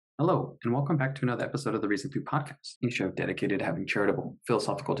Hello, and welcome back to another episode of the Reason Through podcast, a show dedicated to having charitable,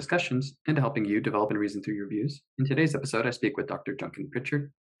 philosophical discussions and to helping you develop and reason through your views. In today's episode, I speak with Dr. Duncan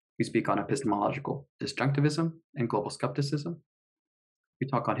Pritchard. We speak on epistemological disjunctivism and global skepticism. We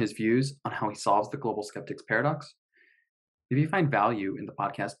talk on his views on how he solves the global skeptics paradox. If you find value in the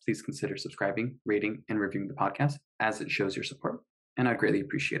podcast, please consider subscribing, rating, and reviewing the podcast, as it shows your support, and I'd greatly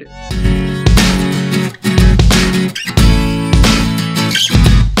appreciate it.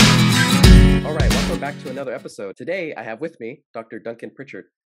 All right, welcome back to another episode. Today, I have with me Dr. Duncan Pritchard.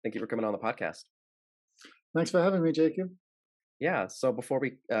 Thank you for coming on the podcast. Thanks for having me, Jacob. Yeah, so before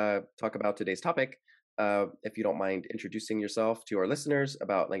we talk about today's topic, if you don't mind introducing yourself to our listeners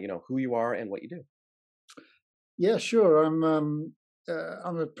about, who you are and what you do. Yeah, sure. I'm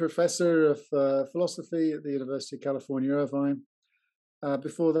a professor of philosophy at the University of California, Irvine.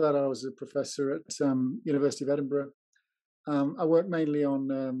 Before that, I was a professor at University of Edinburgh. I work mainly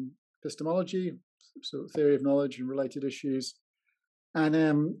on epistemology, sort of theory of knowledge and related issues,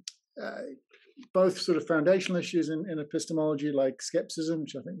 and both sort of foundational issues in epistemology like skepticism,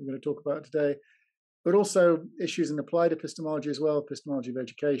 which I think we're going to talk about today, but also issues in applied epistemology as well, epistemology of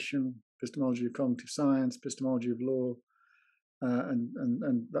education, epistemology of cognitive science, epistemology of law, and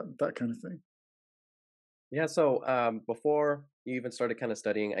that kind of thing. Yeah, so before you even started kind of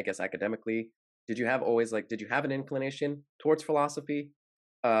studying, I guess, academically, did you have an inclination towards philosophy?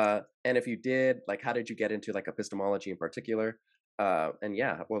 And if you did, how did you get into epistemology in particular? And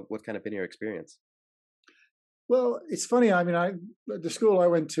yeah, what's kind of been your experience? Well, it's funny. I mean, the school I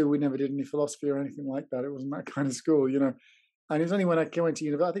went to, we never did any philosophy or anything like that. It wasn't that kind of school, And it was only when I went to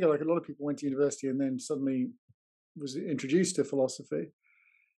university, I think like a lot of people went to university and then suddenly was introduced to philosophy.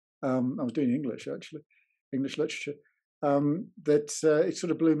 I was doing English, actually, English literature. That it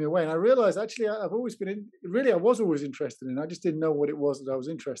sort of blew me away. And I realized actually I was always interested in it. I just didn't know what it was that I was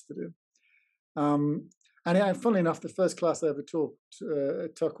interested in. And funnily enough, the first class I ever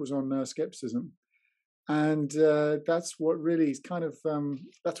took was on skepticism. And that's what really is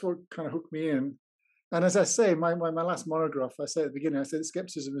that's what kind of hooked me in. And as I say, my last monograph, I said at the beginning, I said that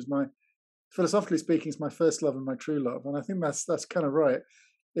skepticism is philosophically speaking, is my first love and my true love. And I think that's kind of right.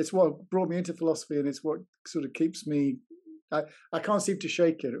 It's what brought me into philosophy, and it's what sort of keeps me. I can't seem to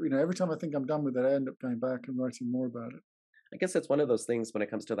shake it. Every time I think I'm done with it, I end up going back and writing more about it. I guess that's one of those things when it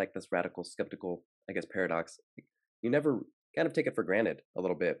comes to this radical skeptical, I guess, paradox. You never kind of take it for granted a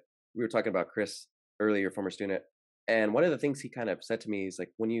little bit. We were talking about Chris earlier, your former student, and one of the things he kind of said to me is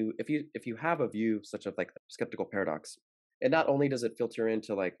if you have a view such of the skeptical paradox, and not only does it filter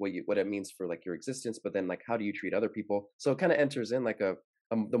into what it means for your existence, but then how do you treat other people? So it kind of enters in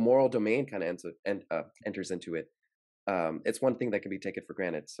the moral domain kind of enters into it. It's one thing that can be taken for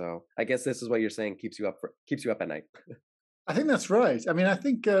granted. So I guess this is what you're saying keeps you up at night. I think that's right. I mean, I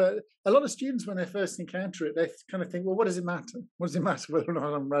think a lot of students, when they first encounter it, they kind of think, well, what does it matter? What does it matter whether or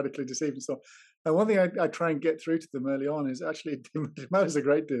not I'm radically deceived and so on? And one thing I try and get through to them early on is actually it matters a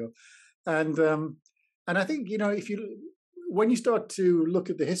great deal. And I think, when you start to look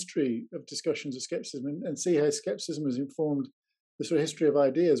at the history of discussions of skepticism and see how skepticism has informed the sort of history of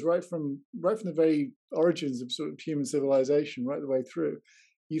ideas right from the very origins of sort of human civilization right the way through,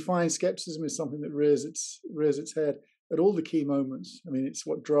 you find skepticism is something that rears its head at all the key moments. I mean, it's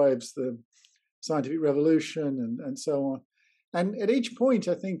what drives the scientific revolution and so on. And at each point,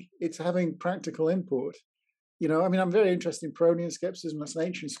 I think it's having practical import. I mean, I'm very interested in Pyrrhonian skepticism. That's an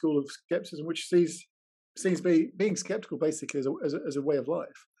ancient school of skepticism, which sees being skeptical basically as a way of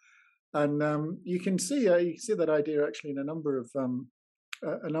life. And you can see that idea actually in a number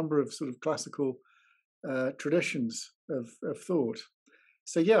of sort of classical traditions of thought.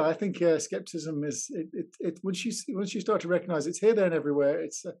 So yeah, I think skepticism is it once you start to recognize it's here, there, and everywhere.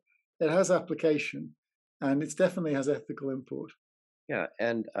 It has application, and it definitely has ethical import. Yeah,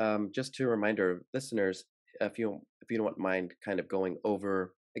 and just to remind our listeners, if you don't mind, kind of going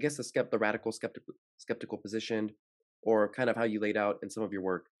over, I guess the radical skeptical position, or kind of how you laid out in some of your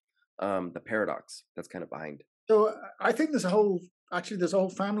work. The paradox that's kind of behind. So I think there's a whole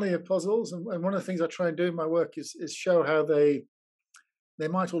family of puzzles, and one of the things I try and do in my work is show how they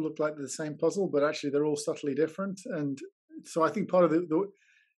might all look like the same puzzle, but actually they're all subtly different. And so I think part of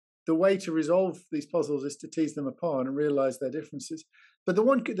the way to resolve these puzzles is to tease them apart and realize their differences. But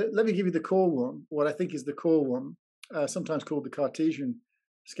let me give you the core one, what I think is the core one, sometimes called the Cartesian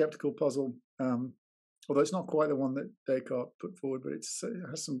skeptical puzzle, although it's not quite the one that Descartes put forward, but it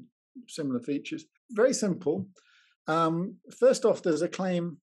has some similar features. Very simple. First off, there's a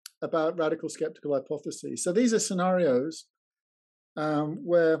claim about radical skeptical hypotheses. So these are scenarios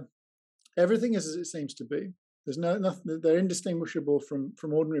where everything is as it seems to be. There's nothing. They're indistinguishable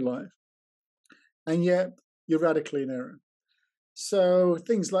from ordinary life, and yet you're radically in error. So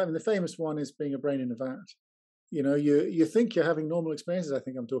things like, the famous one is being a brain in a vat. You think you're having normal experiences. I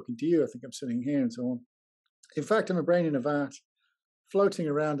think I'm talking to you. I think I'm sitting here, and so on. In fact, I'm a brain in a vat, floating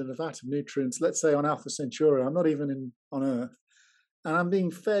around in a vat of nutrients. Let's say on Alpha Centauri. I'm not even on Earth, and I'm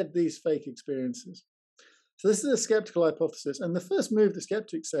being fed these fake experiences. So this is a skeptical hypothesis. And the first move the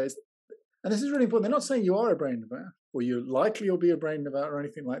skeptic says, and this is really important, they're not saying you are a brain in a vat, or you're likely you'll be a brain in a vat, or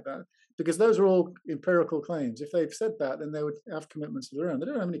anything like that, because those are all empirical claims. If they've said that, then they would have commitments of their own. They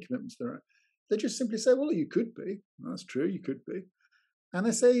don't have any commitments of their own. They just simply say, well, you could be. Well, that's true, you could be. And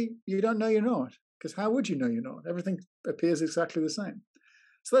they say, you don't know you're not, because how would you know you're not? Everything appears exactly the same.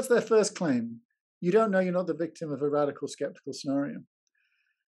 So that's their first claim. You don't know you're not the victim of a radical skeptical scenario.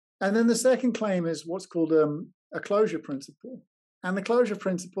 And then the second claim is what's called a closure principle. And the closure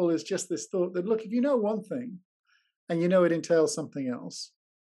principle is just this thought that, look, if you know one thing and you know it entails something else,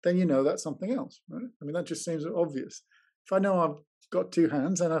 then you know that's something else, right? I mean, that just seems obvious. If I know I've got two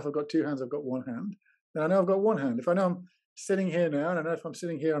hands, I know if I've got two hands, I've got one hand, then I know I've got one hand. If I know I'm sitting here now, and I know if I'm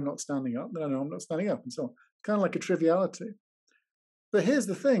sitting here, I'm not standing up, then I know I'm not standing up, and so on. Kind of like a triviality. But here's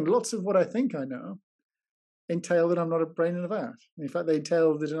the thing, lots of what I think I know entail that I'm not a brain in a vat. In fact, they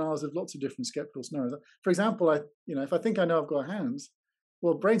entail the denials of lots of different skeptical scenarios. For example, if I think I know I've got hands,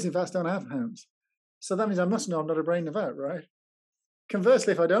 well, brains in vats don't have hands. So that means I must know I'm not a brain in a vat, right?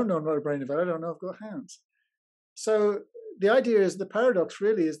 Conversely, if I don't know I'm not a brain in a vat, I don't know I've got hands. So the idea is, the paradox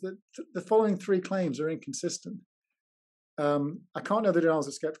really is that the following three claims are inconsistent. I can't know the denials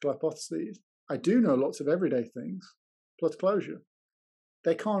of skeptical hypotheses. I do know lots of everyday things, plus closure.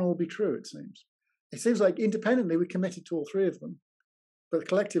 They can't all be true, it seems. It seems like independently we committed to all three of them, but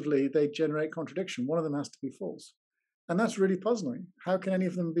collectively they generate contradiction. One of them has to be false. And that's really puzzling. How can any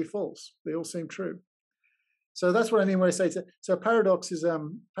of them be false? They all seem true. So that's what I mean when I say, so paradox is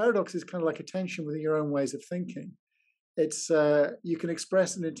kind of like a tension within your own ways of thinking. It's you can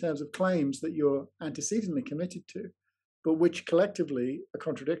express it in terms of claims that you're antecedently committed to, but which collectively are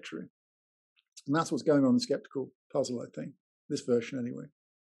contradictory. And that's what's going on in the skeptical puzzle, I think, this version anyway.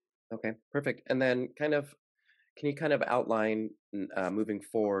 Okay, perfect. And then can you kind of outline moving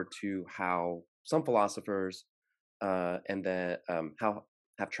forward to how some philosophers and then how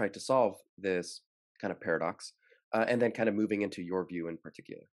have tried to solve this kind of paradox, and then kind of moving into your view in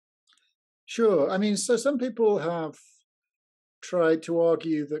particular? Sure. I mean, so some people have tried to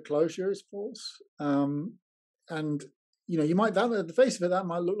argue that closure is false, and you might, that at the face of it, that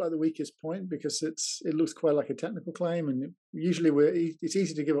might look like the weakest point because it looks quite like a technical claim, and usually it's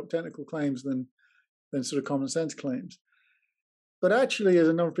easier to give up technical claims than sort of common sense claims. But actually, as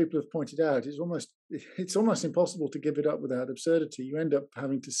a number of people have pointed out, it's almost impossible to give it up without absurdity. You end up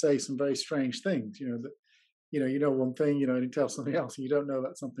having to say some very strange things. That you know one thing, and it tells something else, and you don't know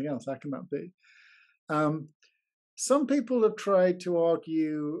that's something else. How can that be? Some people have tried to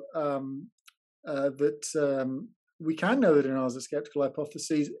argue that we can know the denials of skeptical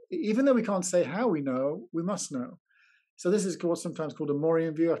hypotheses, even though we can't say how we know, we must know. So this is what's sometimes called a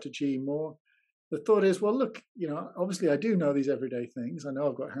Moreian view after G. Moore. The thought is, well, look, obviously I do know these everyday things. I know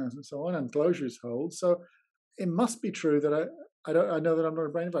I've got hands and so on, and closures hold. So it must be true that I know that I'm not a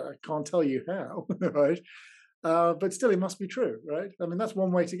brain, but I can't tell you how, right? But still, it must be true, right? I mean, that's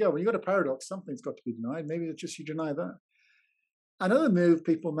one way to go. When you've got a paradox, something's got to be denied. Maybe it's just you deny that. Another move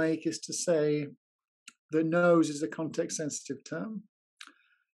people make is to say that knows is a context-sensitive term.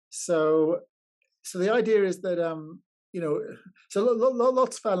 So the idea is that so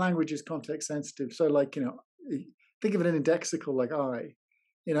lots of our language is context-sensitive. So think of it in indexical, like I.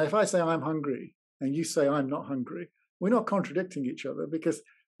 If I say I'm hungry and you say I'm not hungry, we're not contradicting each other, because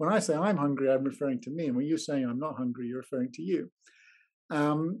when I say I'm hungry, I'm referring to me, and when you're saying I'm not hungry, you're referring to you.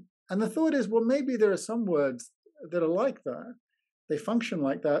 And the thought is, well, maybe there are some words that are like that. They function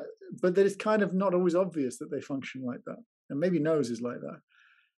like that, but that it's kind of not always obvious that they function like that. And maybe knows is like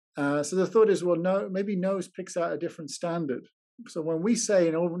that. So the thought is, well, no, maybe knows picks out a different standard. So when we say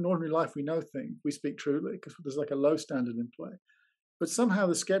in ordinary life we know things, we speak truly, because there's like a low standard in play. But somehow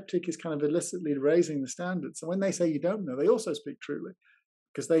the skeptic is kind of illicitly raising the standard. So when they say you don't know, they also speak truly,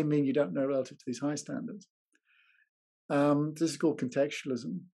 because they mean you don't know relative to these high standards. This is called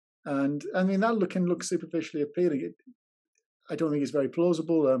contextualism. And I mean, that can look superficially appealing. I don't think it's very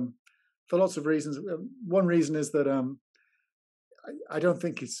plausible for lots of reasons. One reason is that I don't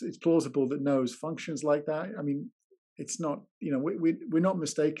think it's plausible that knows functions like that. I mean, it's not, we're not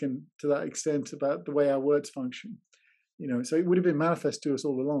mistaken to that extent about the way our words function. So it would have been manifest to us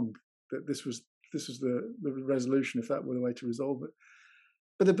all along that this was the resolution, if that were the way to resolve it.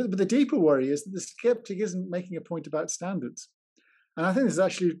 but the deeper worry is that the skeptic isn't making a point about standards. And I think this is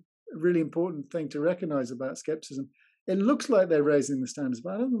actually a really important thing to recognize about skepticism. It looks like they're raising the standards,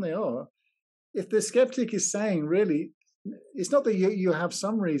 but I don't think they are. If the skeptic is saying, really, it's not that you have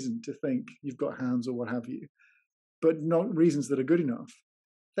some reason to think you've got hands or what have you, but not reasons that are good enough.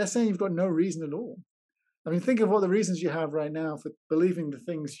 They're saying you've got no reason at all. I mean, think of what the reasons you have right now for believing the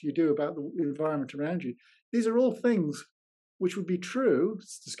things you do about the environment around you. These are all things which would be true,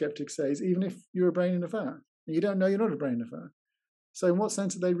 the skeptic says, even if you're a brain in a vat. And you don't know you're not a brain in a vat. So in what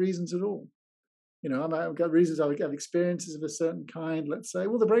sense are they reasons at all? You know, I've got reasons, I've got experiences of a certain kind, let's say.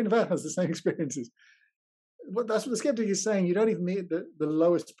 Well, the brain in a vat has the same experiences. Well, that's what the skeptic is saying. You don't even meet the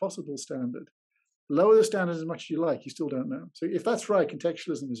lowest possible standard. Lower the standard as much as you like, you still don't know. So if that's right,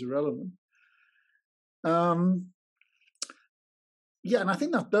 contextualism is irrelevant. Yeah, and I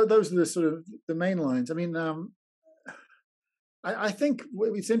think that those are the sort of the main lines. I mean, I think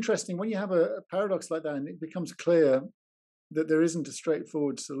it's interesting when you have a paradox like that, and it becomes clear that there isn't a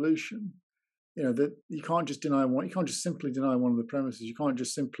straightforward solution. You know, that you can't just deny one. You can't just simply deny one of the premises. You can't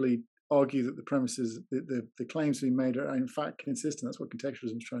just simply argue that the premises, the claims being made are in fact consistent. That's what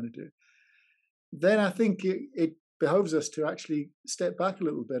contextualism is trying to do. Then I think it behoves us to actually step back a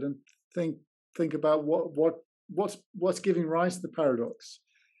little bit and think about what's giving rise to the paradox.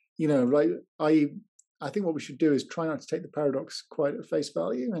 You know, like I think what we should do is try not to take the paradox quite at face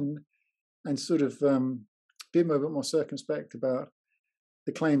value and sort of be a bit more circumspect about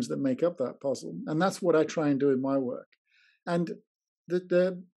the claims that make up that puzzle. And that's what I try and do in my work. And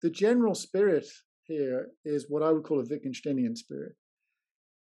the general spirit here is what I would call a Wittgensteinian spirit.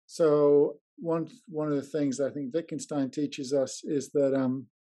 So one of the things I think Wittgenstein teaches us is that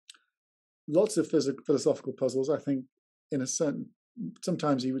lots of philosophical puzzles, I think,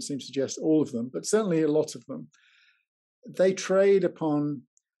 sometimes he would seem to suggest all of them, but certainly a lot of them, they trade upon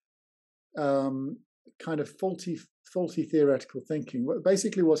kind of faulty theoretical thinking.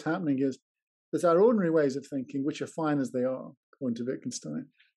 Basically what's happening is there's our ordinary ways of thinking, which are fine as they are, according to Wittgenstein.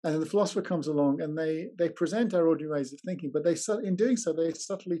 And then the philosopher comes along and they present our ordinary ways of thinking, but in doing so, they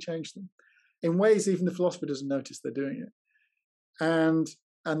subtly change them in ways even the philosopher doesn't notice they're doing it. And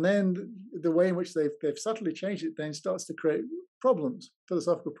then the way in which they've subtly changed it then starts to create problems,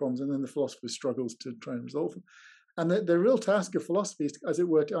 philosophical problems, and then the philosopher struggles to try and resolve them. And the real task of philosophy is, as it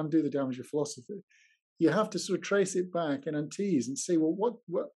were, to undo the damage of philosophy. You have to sort of trace it back and untease and see, well,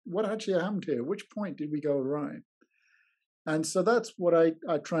 what actually happened here? Which point did we go awry? And so that's what I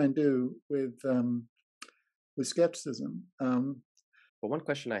try and do with skepticism. But one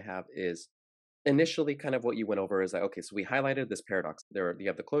question I have is, initially kind of what you went over is like, okay, so we highlighted this paradox. You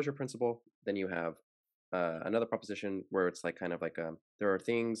have the closure principle, then you have another proposition where it's like kind of like there are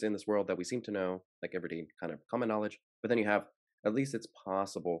things in this world that we seem to know, like everyday kind of common knowledge, but then you have, at least it's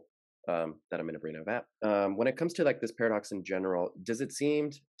possible that I'm in a brain of that. When it comes to like this paradox in general, does it seem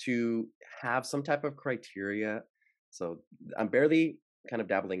to have some type of criteria? So I'm barely kind of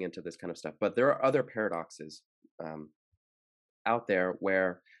dabbling into this kind of stuff, but there are other paradoxes out there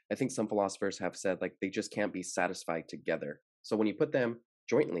where I think some philosophers have said like they just can't be satisfied together. So when you put them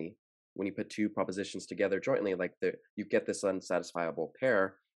jointly, when you put two propositions together jointly, like you get this unsatisfiable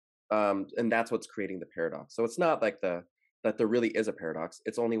pair, and that's what's creating the paradox. So it's not like that there really is a paradox.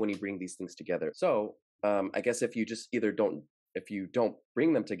 It's only when you bring these things together. So I guess if you just if you don't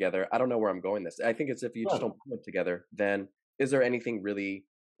bring them together, I don't know where I'm going this. I think it's if you just don't put them together, then is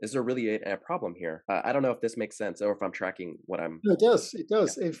there really a problem here? I don't know if this makes sense or if I'm tracking what I'm... No, it does. It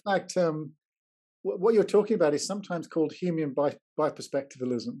does. Yeah. In fact, what you're talking about is sometimes called Humean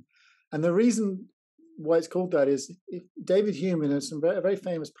biperspectivalism. And the reason why it's called that is David Hume, in a very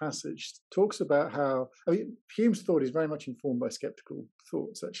famous passage, talks about how, I mean, Hume's thought is very much informed by skeptical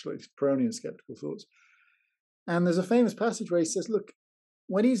thoughts, actually, Pyrrhonian skeptical thoughts. And there's a famous passage where he says, look,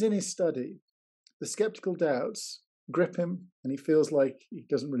 when he's in his study, the skeptical doubts grip him and he feels like he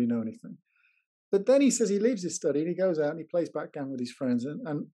doesn't really know anything. But then he says he leaves his study and he goes out and he plays backgammon with his friends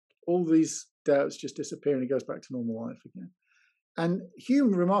and all these doubts just disappear and he goes back to normal life again. And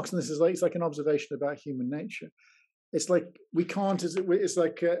Hume remarks on this as like it's like an observation about human nature. It's like we can't, it's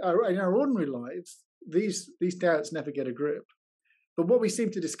like in our ordinary lives, these doubts never get a grip. But what we seem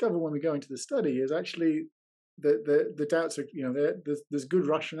to discover when we go into the study is actually the doubts are, there's good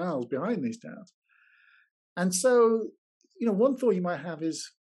rationales behind these doubts. And so, one thought you might have is,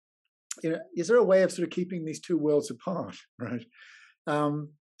 is there a way of sort of keeping these two worlds apart, right?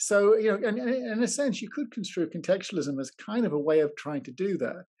 So, and in a sense, you could construe contextualism as kind of a way of trying to do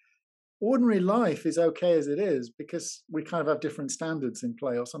that. Ordinary life is okay as it is because we kind of have different standards in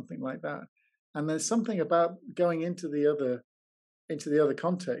play or something like that. And there's something about going into the other into the other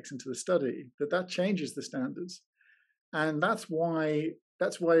context, into the study, that changes the standards, and that's why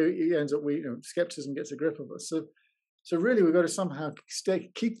it ends up skepticism gets a grip of us. So really, we've got to somehow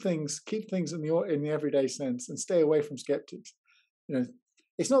keep things in the everyday sense and stay away from skeptics.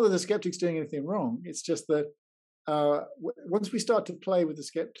 It's not that the skeptic's doing anything wrong. It's just that once we start to play with the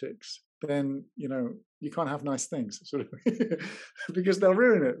skeptics, then you can't have nice things, sort of, because they'll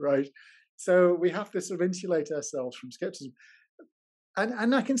ruin it, right? So we have to sort of insulate ourselves from skepticism,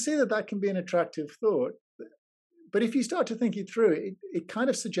 and I can see that can be an attractive thought. But if you start to think it through, it kind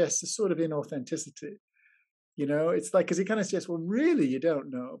of suggests a sort of inauthenticity. It's like, because it kind of suggests, well, really, you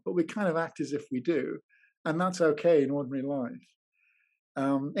don't know, but we kind of act as if we do, and that's okay in ordinary life.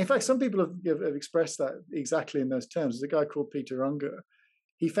 In fact, some people have expressed that exactly in those terms. There's a guy called Peter Unger.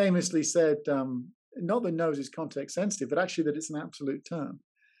 He famously said, not that knows is context sensitive, but actually that it's an absolute term.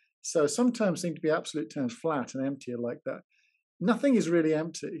 So some terms seem to be absolute terms, flat and empty, are like that. Nothing is really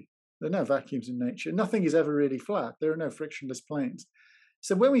empty. There are no vacuums in nature. Nothing is ever really flat. There are no frictionless planes.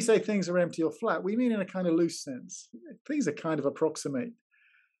 So when we say things are empty or flat, we mean in a kind of loose sense. Things are kind of approximate.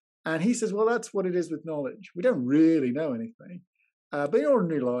 And he says, well, that's what it is with knowledge. We don't really know anything. But in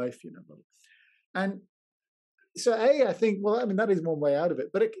ordinary life, And so I think, that is one way out of it.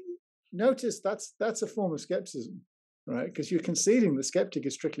 But notice that's a form of skepticism, right? Because you're conceding the skeptic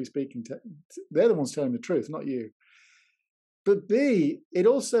is, strictly speaking, they're the ones telling the truth, not you. But B, it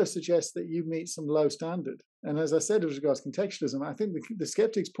also suggests that you meet some low standard. And as I said, as regards contextualism, I think the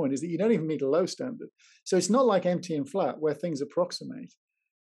skeptic's point is that you don't even meet a low standard. So it's not like empty and flat where things approximate.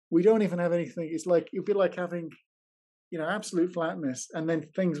 We don't even have anything. It's like, it'd be like having, absolute flatness and then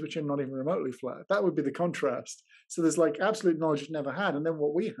things which are not even remotely flat. That would be the contrast. So there's like absolute knowledge we've never had, and then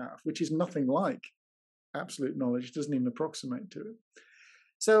what we have, which is nothing like absolute knowledge, doesn't even approximate to it.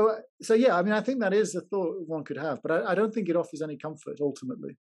 So yeah, I think that is a thought one could have, but I don't think it offers any comfort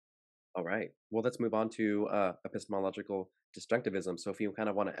ultimately. All right. Well, let's move on to epistemological disjunctivism. So if you kind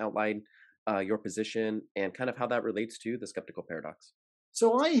of want to outline your position and kind of how that relates to the skeptical paradox.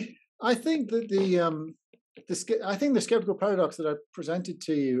 So I think that the skeptical paradox that I presented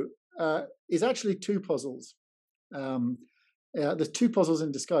to you is actually two puzzles. There's two puzzles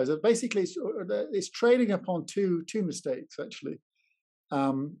in disguise. Basically, it's trading upon two mistakes, actually.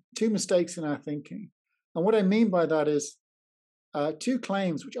 Two mistakes in our thinking. And what I mean by that is two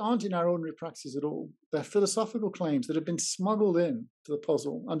claims which aren't in our ordinary practice at all. They're philosophical claims that have been smuggled in to the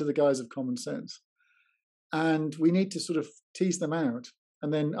puzzle under the guise of common sense. And we need to sort of tease them out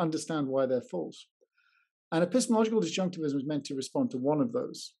and then understand why they're false. And epistemological disjunctivism is meant to respond to one of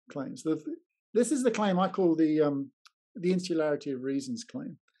those claims. This is the claim I call the insularity of reasons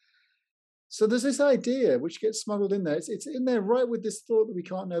claim. So there's this idea which gets smuggled in there. It's in there right with this thought that we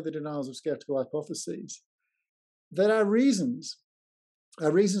can't know the denials of skeptical hypotheses, that our reasons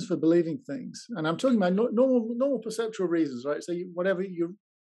for believing things, and I'm talking about normal perceptual reasons, right? So whatever you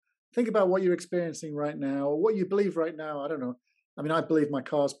think about what you're experiencing right now, or what you believe right now, I don't know. I believe my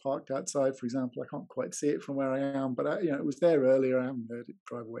car's parked outside, for example. I can't quite see it from where I am, but it was there earlier. I haven't heard it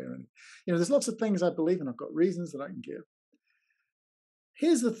drive away or anything. There's lots of things I believe in. I've got reasons that I can give.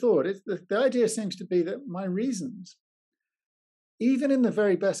 Here's the thought. The idea seems to be that my reasons, even in the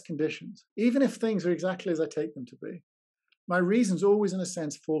very best conditions, even if things are exactly as I take them to be, my reasons always, in a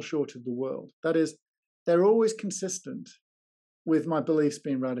sense, fall short of the world. That is, they're always consistent with my beliefs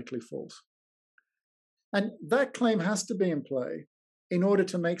being radically false. And that claim has to be in play in order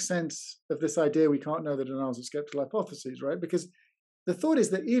to make sense of this idea we can't know the denials of skeptical hypotheses, right? Because the thought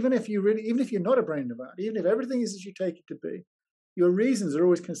is that even if you're not a brain nevant, even if everything is as you take it to be, your reasons are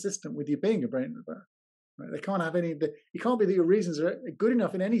always consistent with you being a brain nevant. Right? They can't have any. It can't be that your reasons are good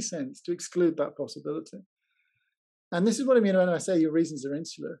enough in any sense to exclude that possibility. And this is what I mean when I say your reasons are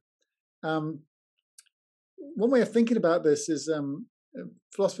insular. One way of thinking about this is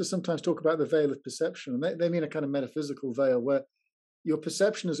philosophers sometimes talk about the veil of perception. And they mean a kind of metaphysical veil where your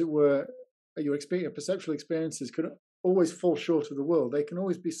perception, as it were, your perceptual experiences could always fall short of the world. They can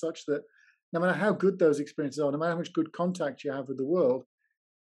always be such that no matter how good those experiences are, no matter how much good contact you have with the world,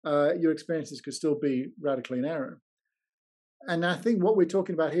 your experiences could still be radically in error. And I think what we're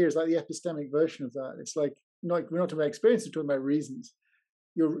talking about here is like the epistemic version of that. It's like we're not talking about experiences, we're talking about reasons.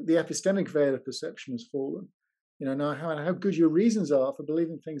 The epistemic veil of perception has fallen. No matter how good your reasons are for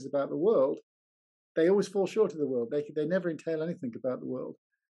believing things about the world, they always fall short of the world. They never entail anything about the world.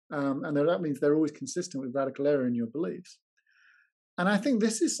 And that means they're always consistent with radical error in your beliefs. And I think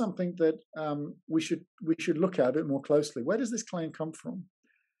this is something that we should look at a bit more closely. Where does this claim come from?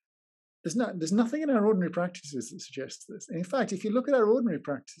 There's nothing in our ordinary practices that suggests this. And in fact, if you look at our ordinary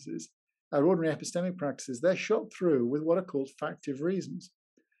practices, our ordinary epistemic practices, they're shot through with what are called factive reasons.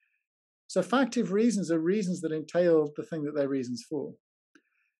 So factive reasons are reasons that entail the thing that they're reasons for.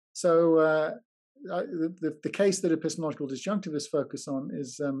 So the case that epistemological disjunctivists focus on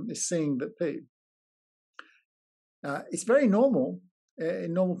is seeing that P. It's very normal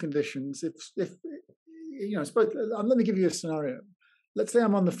in normal conditions. If you know, let me give you a scenario. Let's say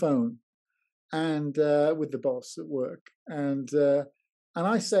I'm on the phone and with the boss at work, and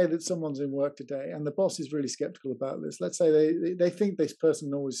I say that someone's in work today, and the boss is really skeptical about this. Let's say they think this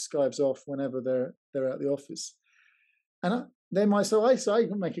person always skives off whenever they're at the office, and they might. So I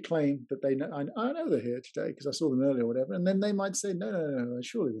can make a claim that they know. I know they're here today because I saw them earlier, or whatever. And then they might say, no,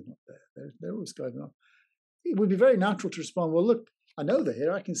 surely they're not there. They're always skiving off. It would be very natural to respond, well, look, I know they're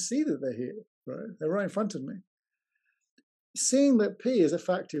here. I can see that they're here. Right? They're right in front of me. Seeing that P is a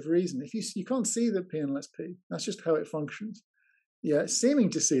factive reason. If you can't see that P unless P. That's just how it functions. Yeah, seeming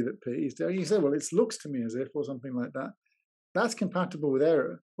to see that P is there. You say, well, it looks to me as if, or something like that. That's compatible with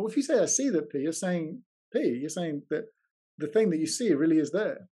error. But if you say I see that P, you're saying P. You're saying that the thing that you see really is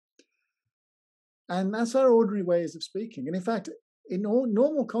there. And that's our ordinary ways of speaking. And in fact, in all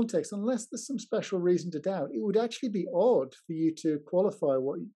normal context, unless there's some special reason to doubt, it would actually be odd for you to qualify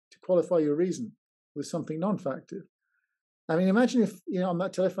your reason with something non-factive. I mean, imagine if, on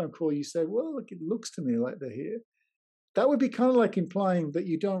that telephone call you said, well, look, it looks to me like they're here. That would be kind of like implying that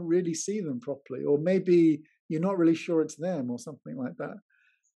you don't really see them properly, or maybe you're not really sure it's them or something like that.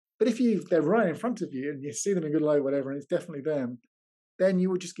 But if they're right in front of you and you see them in good light, whatever, and it's definitely them, then you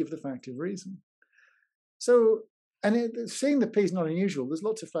would just give the factive reason. So, seeing that P is not unusual, there's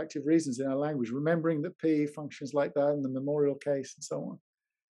lots of factive reasons in our language, remembering that P functions like that in the memorial case and so on.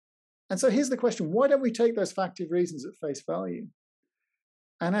 And so here's the question, why don't we take those factive reasons at face value?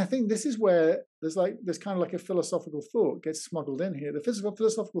 And I think this is where there's kind of like a philosophical thought gets smuggled in here. The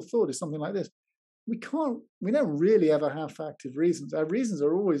philosophical thought is something like this. We don't really ever have factive reasons. Our reasons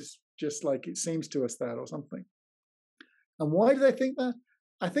are always just like it seems to us that or something. And why do they think that?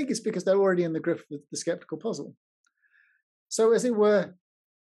 I think it's because they're already in the grip of the skeptical puzzle. So as it were,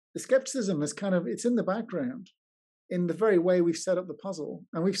 the skepticism is it's in the background in the very way we've set up the puzzle.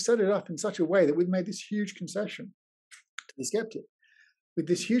 And we've set it up in such a way that we've made this huge concession to the skeptic. With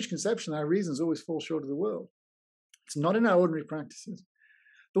this huge conception, our reasons always fall short of the world. It's not in our ordinary practices.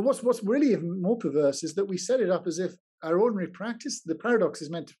 But what's really even more perverse is that we set it up as if our ordinary practice, the paradox is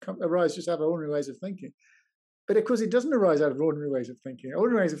meant to arise just out of our ordinary ways of thinking. But of course, it doesn't arise out of ordinary ways of thinking.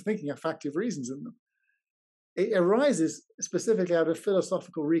 Ordinary ways of thinking have factive reasons in them. It arises specifically out of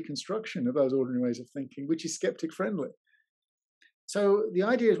philosophical reconstruction of those ordinary ways of thinking, which is skeptic-friendly. So the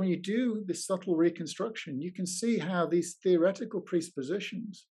idea is when you do this subtle reconstruction, you can see how these theoretical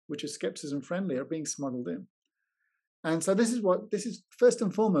presuppositions, which are skepticism-friendly, are being smuggled in. And so this is first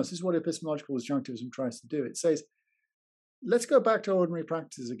and foremost, this is what epistemological disjunctivism tries to do. It says, let's go back to ordinary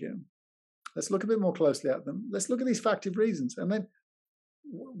practices again. Let's look a bit more closely at them. Let's look at these factive reasons. And then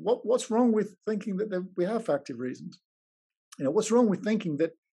what's wrong with thinking that we have factive reasons? What's wrong with thinking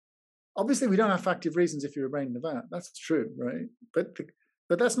that obviously we don't have factive reasons if you're a brain in a vat. That's true, right?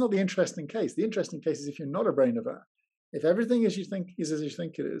 But that's not the interesting case. The interesting case is if you're not a brain in a vat. If everything is as you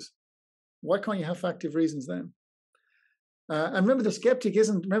think it is, why can't you have factive reasons then? And remember, it's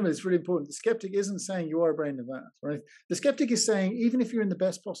really important. The skeptic isn't saying you are a brain in a vat, right? The skeptic is saying, even if you're in the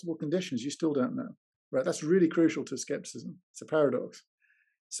best possible conditions, you still don't know, right? That's really crucial to skepticism. It's a paradox.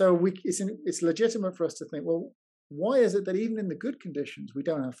 So it's legitimate for us to think, well, why is it that even in the good conditions, we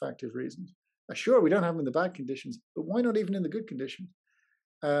don't have factive reasons? Sure, we don't have them in the bad conditions, but why not even in the good conditions?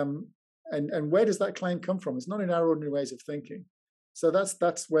 And where does that claim come from? It's not in our ordinary ways of thinking. So that's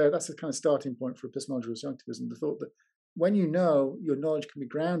a kind of starting point for epistemological disjunctivism, the thought that when you know, your knowledge can be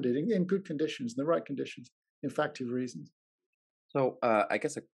grounded in good conditions, in the right conditions, in factive reasons. So I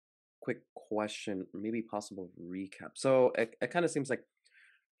guess a quick question, maybe possible recap. So it kind of seems like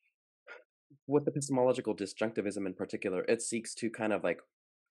with epistemological disjunctivism in particular, it seeks to kind of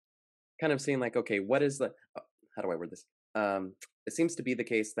seeing okay, what is how do I word this? It seems to be the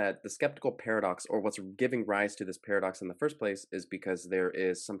case that the skeptical paradox, or what's giving rise to this paradox in the first place, is because there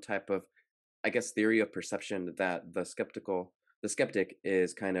is some type of, I guess, theory of perception that the skeptic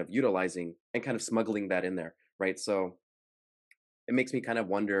is kind of utilizing and kind of smuggling that in there, right? So it makes me kind of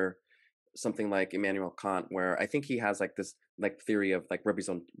wonder something like Immanuel Kant, where I think he has this theory of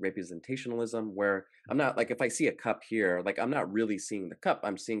representationalism, where I'm not if I see a cup here, I'm not really seeing the cup,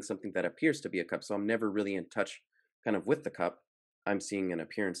 I'm seeing something that appears to be a cup. So I'm never really in touch kind of with the cup. I'm seeing an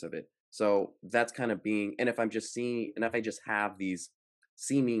appearance of it. So that's kind of being, and if I just have these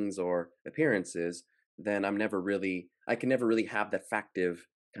seemings or appearances, then I can never really have that factive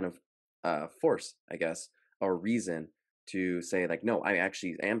kind of force, I guess, or reason to say like, no, I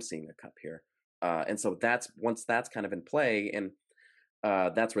actually am seeing a cup here. And so once that's kind of in play, and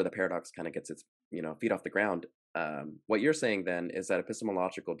that's where the paradox kind of gets its feet off the ground. What you're saying then is that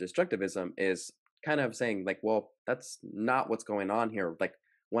epistemological disjunctivism is kind of saying like, well, that's not what's going on here. Like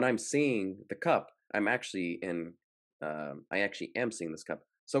when I'm seeing the cup, I'm actually I actually am seeing this cup.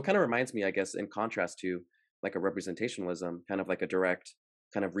 So it kind of reminds me, I guess, in contrast to like a representationalism, kind of like a direct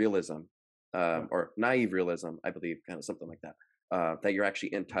kind of realism, or naive realism, I believe, kind of something like that. That you're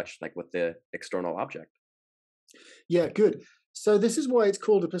actually in touch like with the external object. Yeah, good. So this is why it's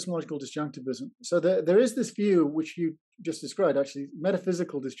called epistemological disjunctivism. So there is this view which you just described, actually,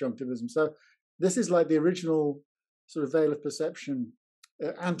 metaphysical disjunctivism. So this is like the original sort of veil of perception,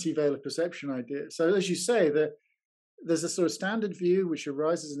 anti-veil of perception idea. So as you say, there's a sort of standard view which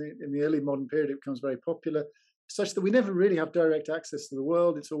arises in the early modern period. It becomes very popular, such that we never really have direct access to the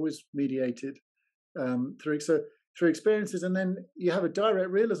world. It's always mediated through experiences. And then you have a direct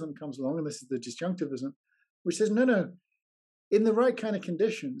realism comes along, and this is the disjunctivism, which says, no, in the right kind of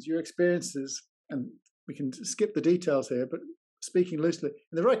conditions, your experiences, and we can skip the details here, but speaking loosely,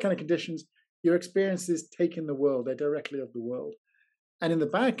 in the right kind of conditions, your experiences take in the world, they're directly of the world. And in the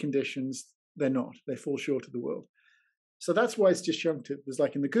bad conditions, they're not, they fall short of the world. So that's why it's disjunctive. There's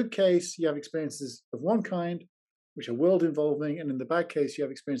like in the good case, you have experiences of one kind, which are world involving, and in the bad case, you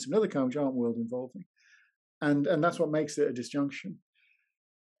have experiences of another kind, which aren't world involving. And that's what makes it a disjunction.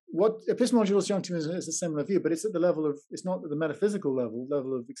 What epistemological disjunctivism is a similar view, but it's at the level of, it's not at the metaphysical level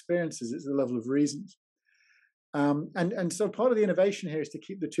of experiences, it's the level of reasons. And so part of the innovation here is to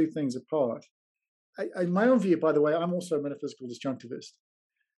keep the two things apart. In my own view, by the way, I'm also a metaphysical disjunctivist,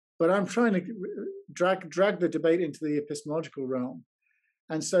 but I'm trying to drag the debate into the epistemological realm.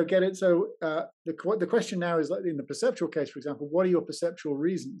 And so get it. So the question now is, like in the perceptual case, for example, what are your perceptual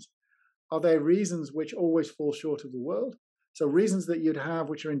reasons? Are there reasons which always fall short of the world? So reasons that you'd have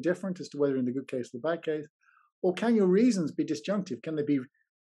which are indifferent as to whether in the good case or the bad case? Or can your reasons be disjunctive? Can they be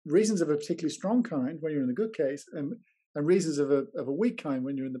reasons of a particularly strong kind when you're in the good case, and reasons of a weak kind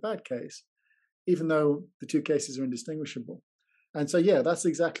when you're in the bad case, even though the two cases are indistinguishable? And so, yeah, that's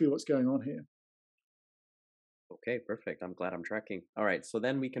exactly what's going on here. Okay, perfect. I'm glad I'm tracking. All right, so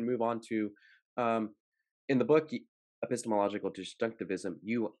then we can move on to, in the book, Epistemological Disjunctivism,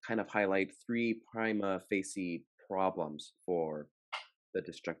 you kind of highlight three prima facie problems for the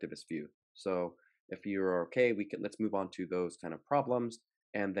disjunctivist view. So if you're okay, let's move on to those kind of problems,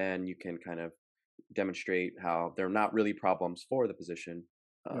 and then you can kind of demonstrate how they're not really problems for the position,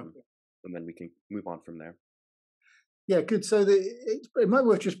 and then we can move on from there. Yeah, good. So it might be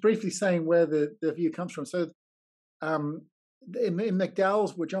worth just briefly saying where the view comes from. So in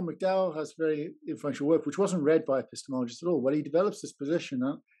McDowell's, where John McDowell has very influential work, which wasn't read by epistemologists at all, where he develops this position,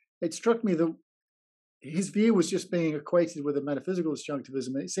 it struck me that his view was just being equated with a metaphysical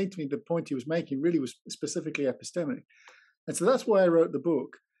disjunctivism. It seemed to me the point he was making really was specifically epistemic. And so that's why I wrote the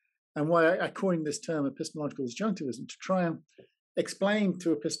book, and why I coined this term epistemological disjunctivism, to try and explain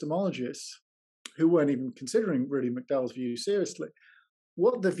to epistemologists who weren't even considering really McDowell's view seriously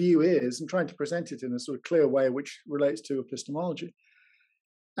what the view is, and trying to present it in a sort of clear way which relates to epistemology.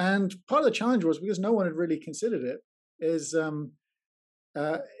 And part of the challenge was, because no one had really considered it, is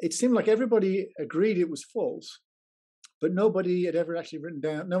it seemed like everybody agreed it was false, but nobody had ever actually written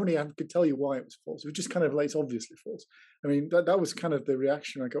down, nobody could tell you why it was false. It was just kind of like, it's obviously false. I mean, that was kind of the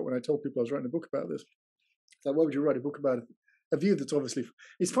reaction I got when I told people I was writing a book about this. It's like, why would you write a book about a view that's obviously,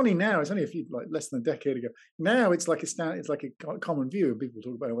 it's funny now, it's only a few, like less than a decade ago. Now it's like it's like a common view, and people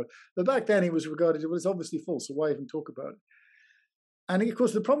talk about it. But back then it was regarded, well, it's obviously false, so why even talk about it? And of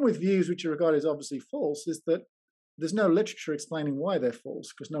course, the problem with views which are regarded as obviously false is that there's no literature explaining why they're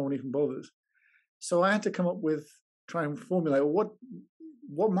false, because no one even bothers. So I had to try and formulate, well,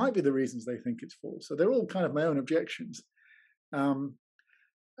 what might be the reasons they think it's false. So they're all kind of my own objections.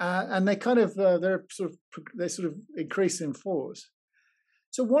 And they kind of they sort of increase in force.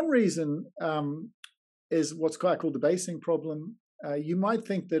 So one reason is what's quite called the basing problem. You might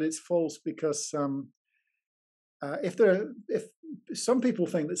think that it's false because if some people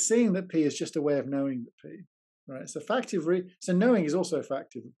think that seeing that P is just a way of knowing that P, right? So so knowing is also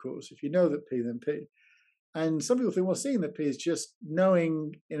factive, of course. If you know that P, then P. And some people think, well, seeing that P is just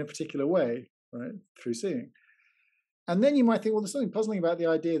knowing in a particular way, right, through seeing. And then you might think, well, there's something puzzling about the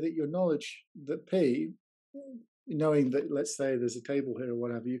idea that your knowledge that P, knowing that, let's say, there's a table here or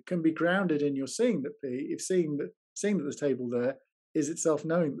whatever, you can be grounded in your seeing that P, if seeing that there's a table there is itself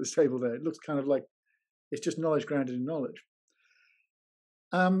knowing that there's a table there. It looks kind of like it's just knowledge grounded in knowledge.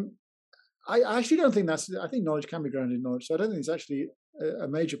 I actually don't think I think knowledge can be grounded in knowledge. So I don't think it's actually a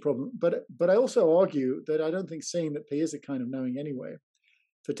major problem. But I also argue that I don't think seeing that P is a kind of knowing anyway,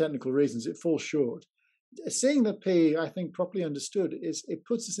 for technical reasons. It falls short. Seeing that P, I think, properly understood, it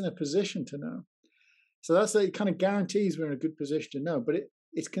puts us in a position to know. So it kind of guarantees we're in a good position to know. But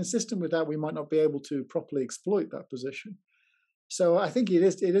it's consistent with that we might not be able to properly exploit that position. So I think it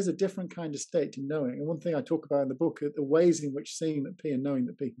is a different kind of state to knowing. And one thing I talk about in the book are the ways in which seeing that P and knowing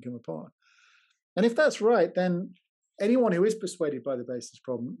that P can come apart. And if that's right, then anyone who is persuaded by the basis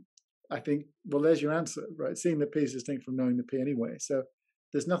problem, I think, well, there's your answer, right? Seeing that P is distinct from knowing the P anyway. So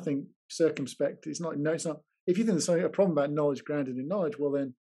there's nothing circumspect. It's not. If you think there's a problem about knowledge grounded in knowledge, well,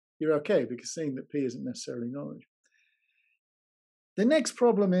 then you're okay, because seeing that P isn't necessarily knowledge. The next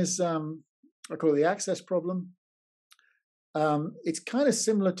problem is, I call it the access problem. It's kind of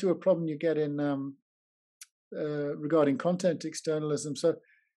similar to a problem you get in regarding content externalism. So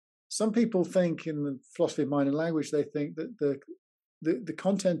some people think, in the philosophy of mind and language, they think that the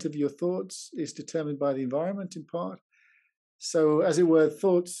content of your thoughts is determined by the environment in part. So, as it were,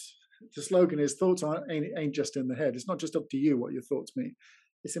 thoughts. The slogan is thoughts ain't just in the head. It's not just up to you what your thoughts mean.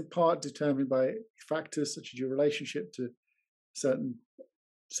 It's in part determined by factors such as your relationship to certain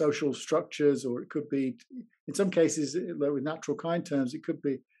social structures, or it could be, in some cases, with natural kind terms, it could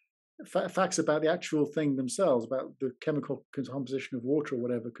be facts about the actual thing themselves, about the chemical composition of water or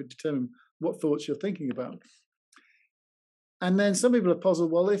whatever, could determine what thoughts you're thinking about. And then some people are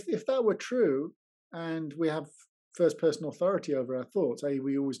puzzled, well, if that were true, and we have first-person authority over our thoughts, i.e.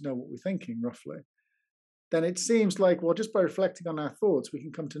 we always know what we're thinking, roughly, then it seems like, well, just by reflecting on our thoughts, we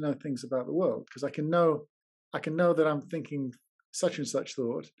can come to know things about the world, because I can know that I'm thinking such and such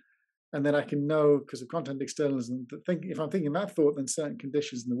thought, and then I can know, because of content externalism, that if I'm thinking that thought, then certain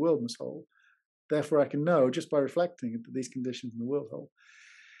conditions in the world must hold. Therefore, I can know just by reflecting that these conditions in the world hold.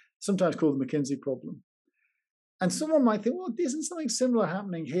 Sometimes called the McKinsey problem. And someone might think, well, isn't something similar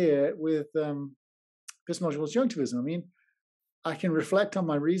happening here with epistemological disjunctivism? I mean, I can reflect on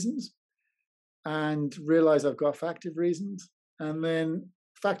my reasons and realize I've got factive reasons, and then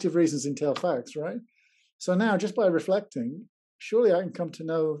factive reasons entail facts, right? So now, just by reflecting, surely I can come to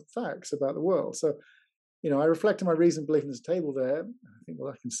know facts about the world. So, I reflect on my reason, believing there's a table there. I think,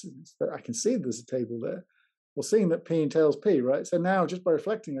 well, I can see there's a table there. Well, seeing that P entails P, right? So now, just by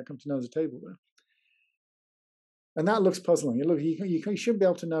reflecting, I come to know there's a table there. And that looks puzzling. You shouldn't be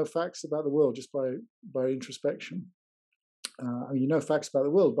able to know facts about the world just by introspection. You know facts about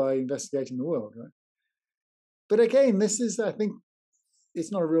the world by investigating the world, right? But again, this is, I think,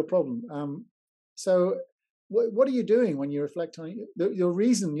 it's not a real problem. So what are you doing when you reflect on your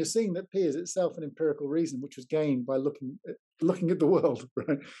reason? You're seeing that P is itself an empirical reason, which was gained by looking at the world,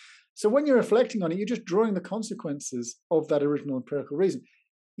 right? So when you're reflecting on it, you're just drawing the consequences of that original empirical reason.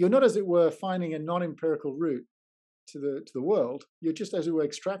 You're not, as it were, finding a non-empirical route to the world. You're just, as it were,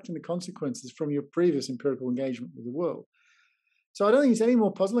 extracting the consequences from your previous empirical engagement with the world. So I don't think it's any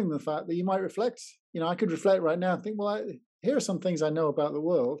more puzzling than the fact that you might reflect. I could reflect right now and think, well, here are some things I know about the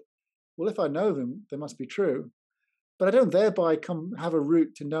world. Well, if I know them, they must be true. But I don't thereby have a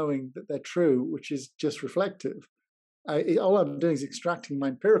route to knowing that they're true, which is just reflective. All I'm doing is extracting my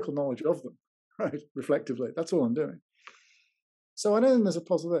empirical knowledge of them, right, reflectively. That's all I'm doing. So I don't think there's a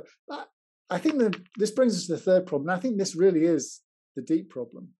puzzle there. But I think that this brings us to the third problem. And I think this really is the deep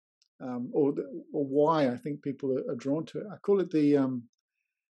problem, or why I think people are drawn to it. I call it the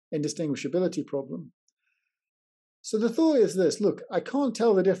indistinguishability problem. So the thought is this: look, I can't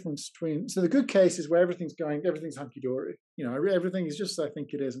tell the difference between. So the good case is where everything's hunky dory. Everything is just as I think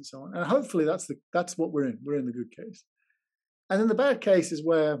it is, and so on. And hopefully that's what we're in. We're in the good case. And then the bad case is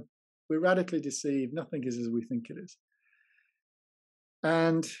where we're radically deceived. Nothing is as we think it is.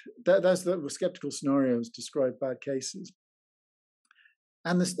 And that's the skeptical scenarios describe bad cases.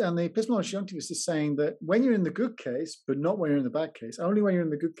 And the epistemology disjunctivist is saying that when you're in the good case, but not when you're in the bad case, only when you're in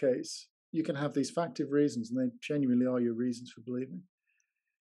the good case, you can have these factive reasons, and they genuinely are your reasons for believing.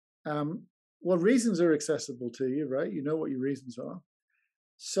 Well, reasons are accessible to you, right? You know what your reasons are.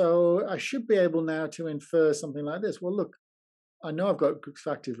 So I should be able now to infer something like this. Well, look, I know I've got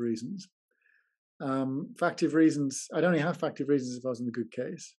factive reasons. Factive reasons, I'd only have factive reasons if I was in the good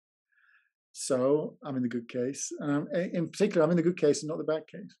case. So I'm in the good case. In particular, I'm in the good case and not the bad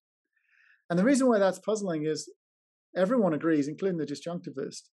case. And the reason why that's puzzling is everyone agrees, including the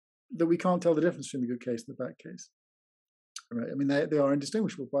disjunctivist, that we can't tell the difference between the good case and the bad case. Right? I mean, they are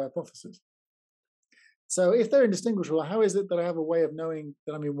indistinguishable by hypothesis. So if they're indistinguishable, how is it that I have a way of knowing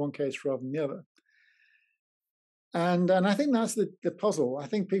that I'm in one case rather than the other? And I think that's the puzzle. I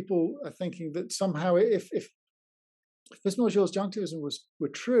think people are thinking that somehow if epistemological disjunctivism were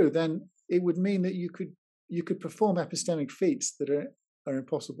true, then it would mean that you could perform epistemic feats that are are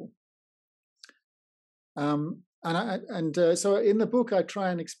impossible. So in the book, I try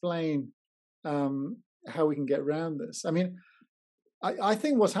and explain how we can get around this. I mean, I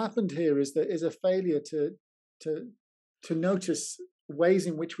think what's happened here is a failure to notice ways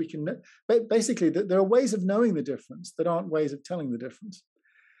in which we can. Basically, there are ways of knowing the difference that aren't ways of telling the difference.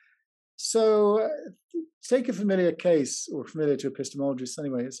 So take a familiar case, or familiar to epistemologists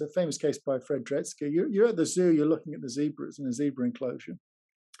anyway. It's a famous case by Fred Dretske. You're at the zoo. You're looking at the zebras in a zebra enclosure.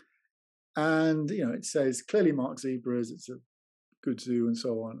 And, it says clearly marked zebras, it's a good zoo and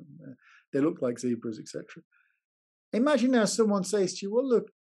so on. They look like zebras, etc. Imagine now someone says to you, well, look,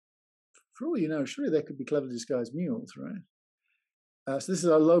 for all you know, surely they could be cleverly disguised mules, right? So this is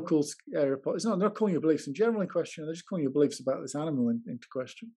a local area. It's not, they're not calling your beliefs in general in question, they're just calling your beliefs about this animal into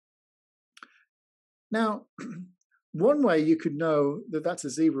question. Now, one way you could know that that's a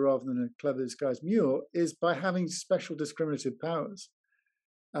zebra rather than a cleverly disguised mule is by having special discriminative powers.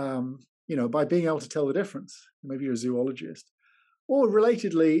 By being able to tell the difference. Maybe you're a zoologist. Or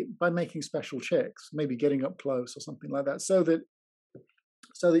relatedly, by making special checks, maybe getting up close or something like that, so that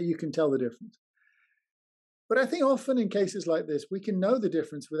you can tell the difference. But I think often in cases like this, we can know the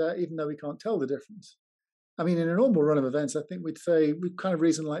difference even though we can't tell the difference. I mean, in a normal run of events, I think we'd kind of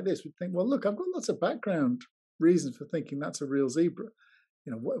reason like this. We'd think, well, look, I've got lots of background reasons for thinking that's a real zebra.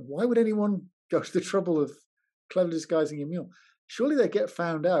 Why would anyone go to the trouble of cleverly disguising a mule? Surely they get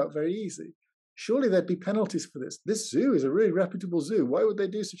found out very easy. Surely there'd be penalties for this. This zoo is a really reputable zoo. Why would they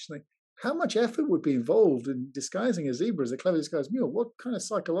do such a thing? How much effort would be involved in disguising a zebra as a cleverly disguised mule? What kind of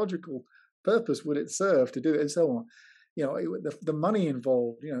psychological purpose would it serve to do it, and so on? The money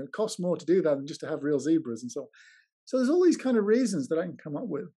involved, it costs more to do that than just to have real zebras and so on. So there's all these kind of reasons that I can come up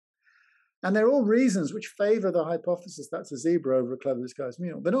with. And they're all reasons which favor the hypothesis that's a zebra over a cleverly disguised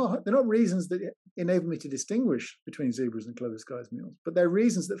mule. They're not reasons that enable me to distinguish between zebras and cleverly disguised mules, but they're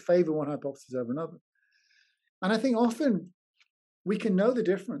reasons that favor one hypothesis over another. And I think often we can know the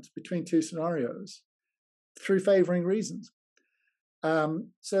difference between two scenarios through favoring reasons. And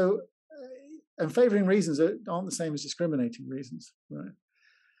favoring reasons aren't the same as discriminating reasons, right?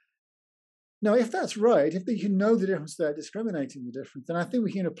 Now, if that's right, if you can know the difference without discriminating the difference, then I think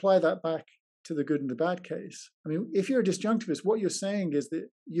we can apply that back to the good and the bad case. I mean, if you're a disjunctivist, what you're saying is that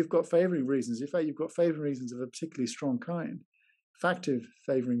you've got favoring reasons. In fact, you've got favoring reasons of a particularly strong kind. Factive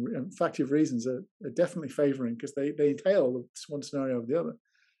reasons are definitely favoring because they entail one scenario over the other.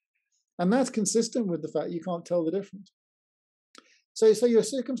 And that's consistent with the fact you can't tell the difference. So your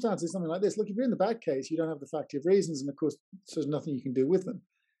circumstance is something like this. Look, if you're in the bad case, you don't have the factive reasons, and of course, there's nothing you can do with them.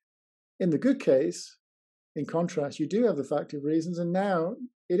 In the good case, in contrast, you do have the factive reasons, and now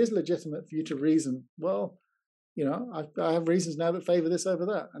it is legitimate for you to reason, well, I have reasons now that favor this over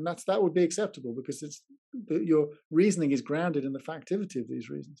that, and that would be acceptable because your reasoning is grounded in the factivity of these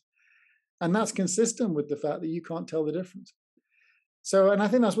reasons. And that's consistent with the fact that you can't tell the difference. So, and I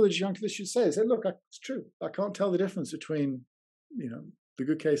think that's what the disjunctivist should say. Say, look, it's true. I can't tell the difference between, the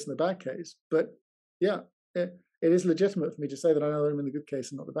good case and the bad case. But yeah, it is legitimate for me to say that I know that I'm in the good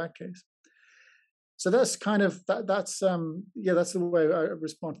case and not the bad case. So that's kind of that's the way I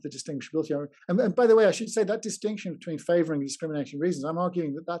respond to the distinguishability. And by the way, I should say that distinction between favoring and discriminating reasons, I'm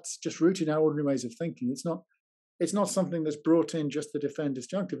arguing that that's just rooted in our ordinary ways of thinking. It's not something that's brought in just to defend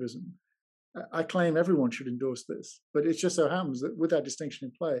disjunctivism. I claim everyone should endorse this, but it just so happens that with that distinction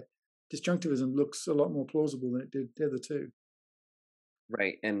in play, disjunctivism looks a lot more plausible than it did hitherto.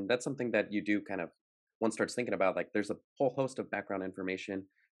 Right, and that's something that you do kind of, one starts thinking about, like there's a whole host of background information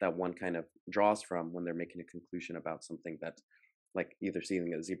that one kind of draws from when they're making a conclusion about something that's like either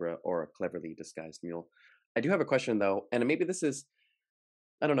seeing a zebra or a cleverly disguised mule. I do have a question though, and maybe this is,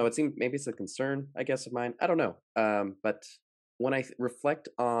 I don't know, maybe it's a concern, I guess, of mine. I don't know. But when I reflect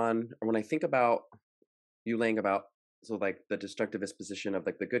on, or when I think about you laying about, so like the destructivist position of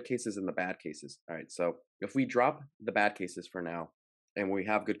like the good cases and the bad cases. All right, so if we drop the bad cases for now, and we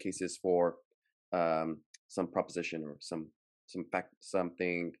have good cases for some proposition or some fact,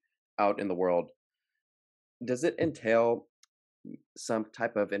 something out in the world, does it entail some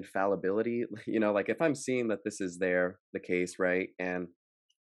type of infallibility? Like if I'm seeing that this is the case, right, and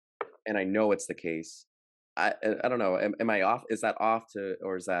I know it's the case, I don't know, am I off? Is that off to,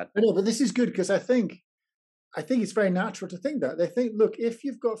 or is that? No, but this is good because I think it's very natural to think that. They think, look, if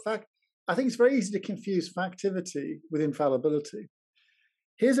you've got I think it's very easy to confuse factivity with infallibility.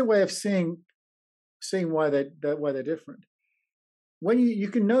 Here's a way of seeing why they're different. When you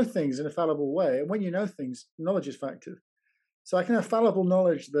can know things in a fallible way, and when you know things, knowledge is factive. So I can have fallible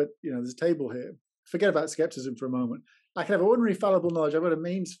knowledge that there's a table here. Forget about skepticism for a moment. I can have ordinary fallible knowledge. I've got a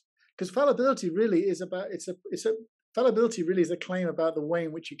means, because fallibility really is about it's fallibility really is a claim about the way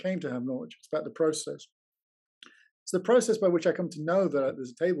in which you came to have knowledge. It's about the process. So the process by which I come to know that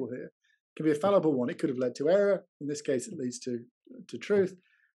there's a table here can be a fallible one. It could have led to error. In this case, it leads to truth.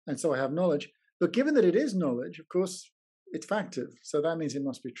 And so I have knowledge. But given that it is knowledge, of course, it's factive. So that means it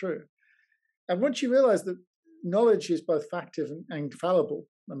must be true. And once you realize that knowledge is both factive and fallible,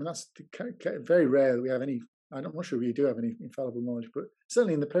 I mean, that's very rare that we have any, I'm not sure we do have any infallible knowledge, but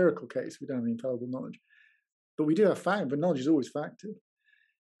certainly in the empirical case, we don't have any infallible knowledge. But we do have fact, but knowledge is always factive.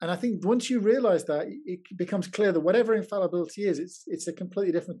 And I think once you realize that, it becomes clear that whatever infallibility is, it's a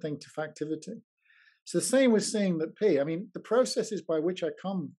completely different thing to factivity. So the same with seeing that P. I mean, the processes by which I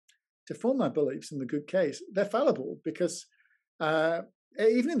come to form my beliefs in the good case, they're fallible because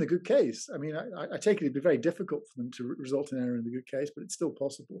even in the good case, I mean, I take it it'd be very difficult for them to result in error in the good case, but it's still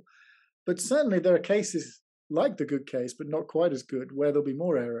possible. But certainly there are cases like the good case, but not quite as good, where there'll be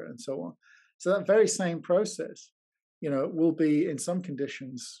more error and so on. So that very same process, will be in some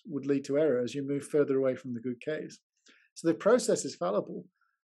conditions would lead to error as you move further away from the good case. So the process is fallible,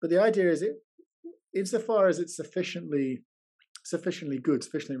 but the idea is insofar as it's sufficiently good,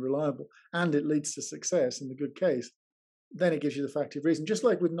 sufficiently reliable, and it leads to success in the good case, then it gives you the factive reason, just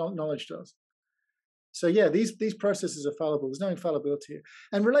like with knowledge does. So yeah, these processes are fallible. There's no infallibility here.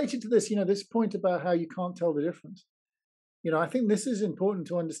 And related to this, this point about how you can't tell the difference. I think this is important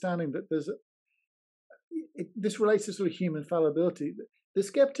to understanding that this relates to sort of human fallibility. The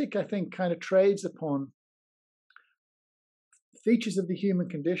skeptic, I think, kind of trades upon features of the human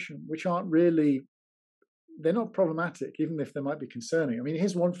condition which aren't really, they're not problematic, even if they might be concerning. I mean,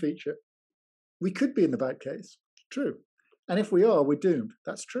 here's one feature. We could be in the bad case. True. And if we are, we're doomed.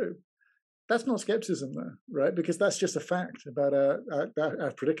 That's true. That's not skepticism, though, right? Because that's just a fact about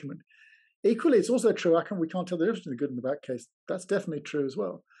our predicament. Equally, it's also true, we can't tell the difference between the good and the bad case. That's definitely true as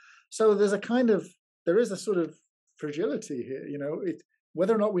well. So there is a sort of fragility here,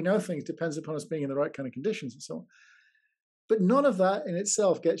 whether or not we know things depends upon us being in the right kind of conditions and so on. But none of that in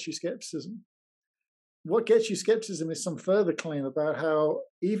itself gets you skepticism. What gets you skepticism is some further claim about how,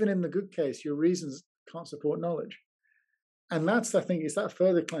 even in the good case, your reasons can't support knowledge. And that's, I think, is that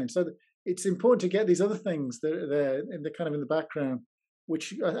further claim. So it's important to get these other things that are there in the background,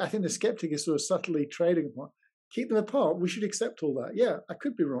 which I think the skeptic is sort of subtly trading upon. Keep them apart. We should accept all that. Yeah, I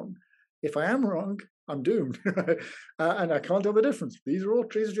could be wrong. If I am wrong, I'm doomed, right? And I can't tell the difference. These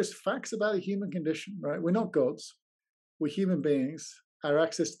are just facts about the human condition, right? We're not gods. We're human beings. Our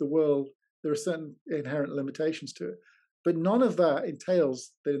access to the world, there are certain inherent limitations to it. But none of that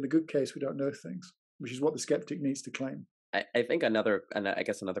entails that in the good case, we don't know things, which is what the skeptic needs to claim. I think another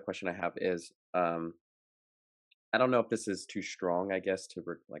question I have is, I don't know if this is too strong, I guess, to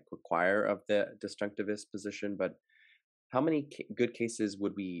require of the disjunctivist position, but how many good cases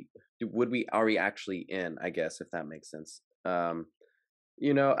are we actually in? I guess, if that makes sense. I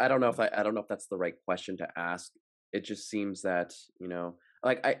don't know if that's the right question to ask. It just seems that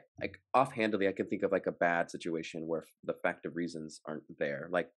I offhandedly I can think of like a bad situation where the factive reasons aren't there.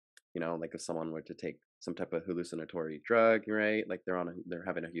 Like if someone were to take some type of hallucinatory drug, right? Like they're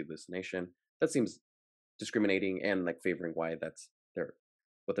having a hallucination. That seems discriminating and like favoring why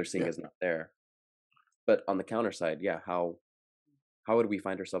what they're seeing is not there. But on the counter side, how would we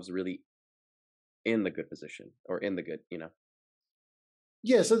find ourselves really in the good position or in the good,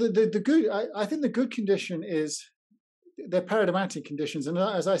 Yeah, so the good, I think the good condition is, they're paradigmatic conditions. And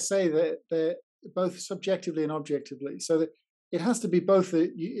as I say, they're both subjectively and objectively. So that it has to be both,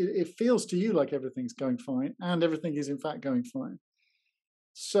 it feels to you like everything's going fine and everything is in fact going fine.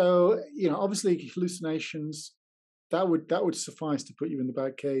 So, obviously hallucinations, that would suffice to put you in the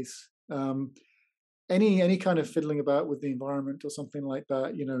bad case. Any kind of fiddling about with the environment or something like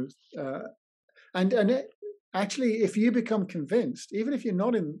that, actually, if you become convinced, even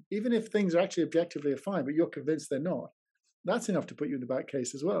if things are actually objectively fine, but you're convinced they're not, that's enough to put you in the bad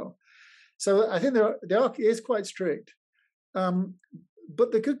case as well. So I think it is quite strict.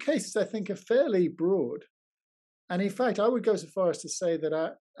 But the good cases, I think, are fairly broad. And in fact, I would go so far as to say that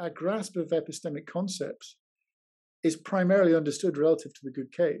our grasp of epistemic concepts is primarily understood relative to the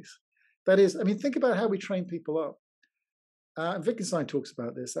good case. That is, I mean, think about how we train people up. Wittgenstein talks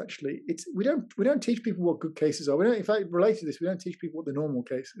about this, actually. We don't teach people what good cases are. In fact, related to this, we don't teach people what the normal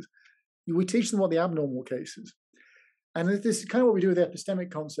case is. We teach them what the abnormal case is. And this is kind of what we do with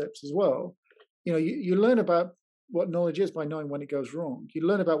epistemic concepts as well. You learn about what knowledge is by knowing when it goes wrong. You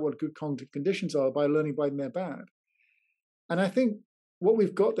learn about what good cognitive conditions are by learning when they're bad. And I think what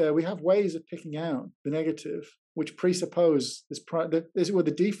we've got there, we have ways of picking out the negative, which presuppose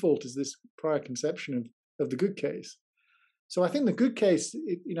the default is this prior conception of the good case. So I think the good case,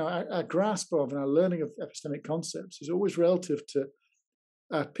 our grasp of and our learning of epistemic concepts is always relative to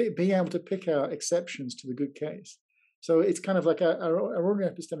being able to pick out exceptions to the good case. So it's kind of like our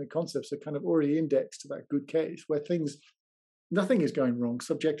ordinary epistemic concepts are kind of already indexed to that good case, where nothing is going wrong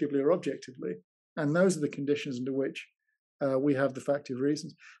subjectively or objectively, and those are the conditions under which we have the factive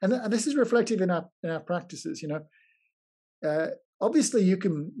reasons. And this is reflected in our practices. Obviously, you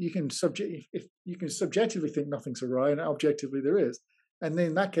can subjectively think nothing's awry, and objectively there is, and then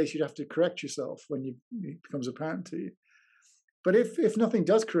in that case you'd have to correct yourself when it becomes apparent to you. But if nothing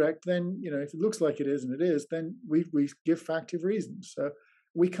does correct, then if it looks like it is and it is, then we give factive reasons. So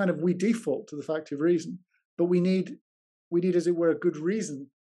we default to the factive reason, but we need as it were a good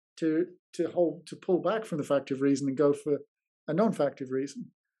reason to pull back from the factive reason and go for a non-factive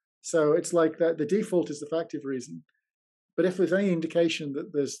reason. So it's like that the default is the factive reason. But if there's any indication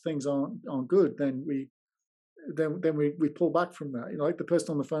that there's things aren't good, then we pull back from that. Like the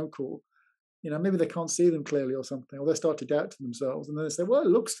person on the phone call, maybe they can't see them clearly or something, or they start to doubt to themselves, and then they say, "Well, it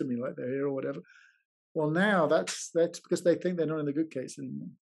looks to me like they're here," or whatever. Well, now that's because they think they're not in the good case anymore.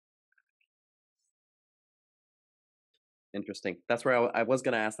 Interesting. That's where I was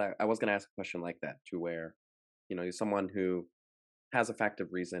going to ask that. I was going to ask a question like that, to where, someone who has a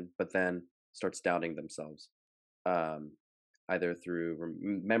factive reason, but then starts doubting themselves, either through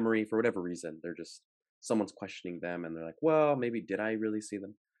memory, for whatever reason. Someone's questioning them, and they're like, "Well, maybe did I really see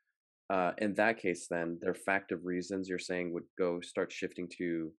them?" In that case, then their factive reasons, you're saying, would start shifting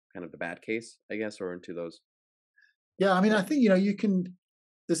to kind of the bad case, I guess, or into those. Yeah, I mean, I think you can.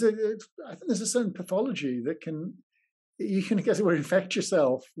 I think there's a certain pathology that you can, as it were, infect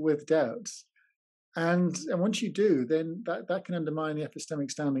yourself with doubts, and once you do, then that can undermine the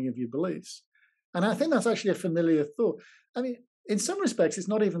epistemic standing of your beliefs. And I think that's actually a familiar thought. I mean, in some respects, it's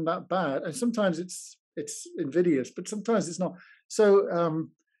not even that bad, and sometimes it's invidious, but sometimes it's not. So.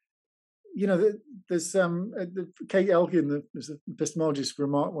 There's Kate Elgin, there's an epistemologist,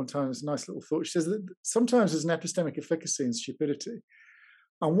 remarked one time, it's a nice little thought. She says that sometimes there's an epistemic efficacy in stupidity.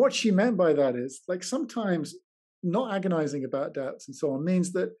 And what she meant by that is, like, sometimes not agonizing about doubts and so on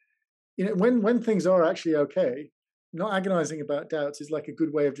means that, when things are actually okay, not agonizing about doubts is like a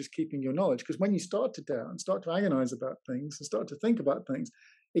good way of just keeping your knowledge. Because when you start to doubt and start to agonize about things and start to think about things,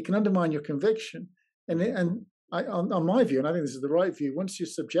 it can undermine your conviction. On my view, and I think this is the right view, once you're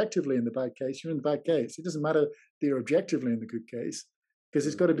subjectively in the bad case, you're in the bad case. It doesn't matter that you're objectively in the good case, because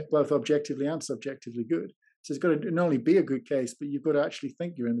it's got to be both objectively and subjectively good. So it's got to not only be a good case, but you've got to actually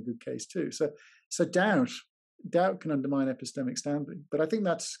think you're in the good case too. So doubt can undermine epistemic standing. But I think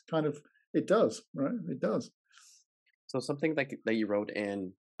that's it does, right? It does. So something that you wrote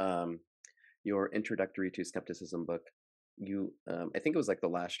in your Introductory to Skepticism book, I think it was like the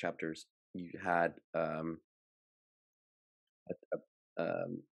last chapters, you had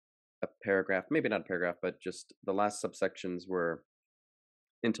a paragraph, maybe not a paragraph, but just the last subsections were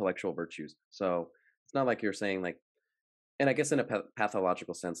intellectual virtues. So it's not like you're saying, like, and I guess in a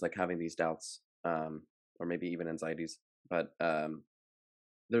pathological sense, like having these doubts, or maybe even anxieties, but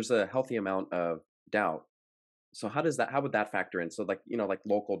there's a healthy amount of doubt. So how would that factor in? So like, like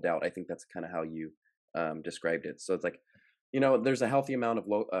local doubt, I think that's kind of how you described it. So it's like, there's a healthy amount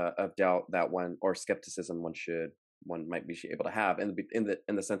of doubt that or skepticism one might be able to have in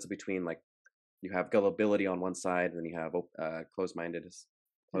the sense of between, like, you have gullibility on one side, and then you have closed-mindedness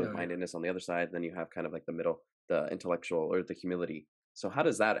on the other side, and then you have kind of like the middle, the intellectual or the humility. So how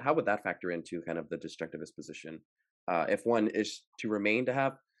would that factor into kind of the disjunctivist position? If one is to remain to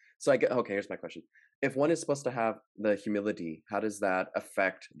have, okay, here's my question. If one is supposed to have the humility, how does that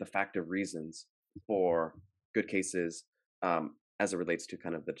affect the factive reasons for good cases, as it relates to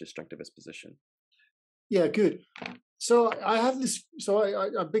kind of the disjunctivist position? Yeah, good. So I have this. So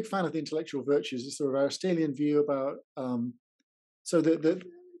I'm a big fan of the intellectual virtues. This sort of Aristotelian view about. So the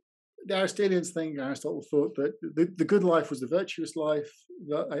Aristotelians think, Aristotle thought that the good life was the virtuous life.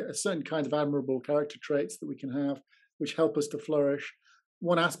 A certain kind of admirable character traits that we can have, which help us to flourish.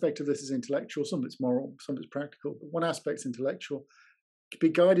 One aspect of this is intellectual. Some of it's moral, some of it's practical. But one aspect's intellectual. Be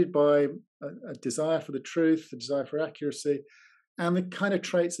guided by a desire for the truth, a desire for accuracy, and the kind of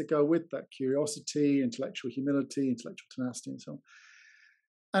traits that go with that: curiosity, intellectual humility, intellectual tenacity, and so on.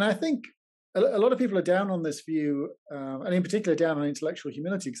 And I think a lot of people are down on this view, and in particular down on intellectual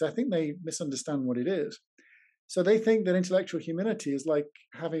humility, because I think they misunderstand what it is. So they think that intellectual humility is like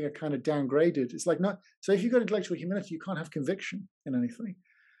having a kind of downgraded. It's like not. So if you've got intellectual humility, you can't have conviction in anything.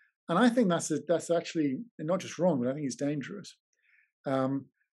 And I think that's actually not just wrong, but I think it's dangerous.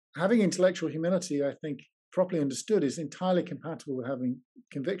 Having intellectual humility, I think, properly understood, is entirely compatible with having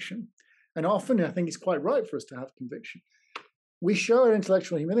conviction. And often I think it's quite right for us to have conviction. we show our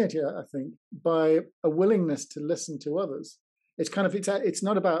intellectual humility, I think, by a willingness to listen to others. It's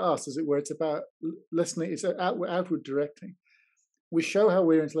not about us, as it were. It's about listening. It's outward directing. We show how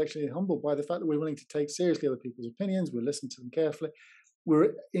we're intellectually humble by the fact that we're willing to take seriously other people's opinions. We listen to them carefully.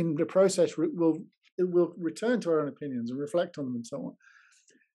 We're in the process. We'll return to our own opinions and reflect on them and so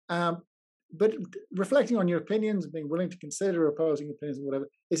on. But reflecting on your opinions, being willing to consider opposing opinions and whatever,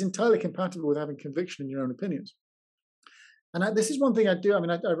 is entirely compatible with having conviction in your own opinions. And this is one thing I do. I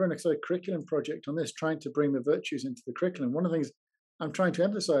mean, I run a sort of curriculum project on this, trying to bring the virtues into the curriculum. One of the things I'm trying to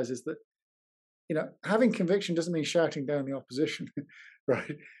emphasize is that, having conviction doesn't mean shouting down the opposition,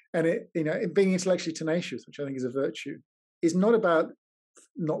 right? And being intellectually tenacious, which I think is a virtue, is not about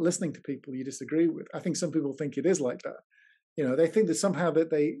not listening to people you disagree with. I think some people think it is like that. They think that somehow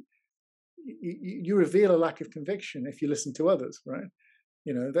that you reveal a lack of conviction if you listen to others, right?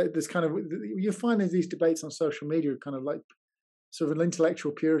 There's kind of, you find these debates on social media kind of like sort of an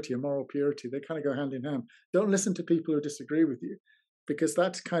intellectual purity, a moral purity. They kind of go hand in hand. Don't listen to people who disagree with you, because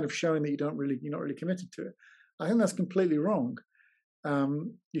that's kind of showing that you're not really committed to it. I think that's completely wrong.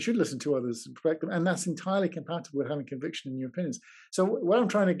 You should listen to others and respect them, and that's entirely compatible with having conviction in your opinions. So what I'm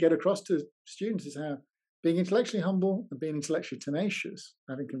trying to get across to students is how being intellectually humble and being intellectually tenacious,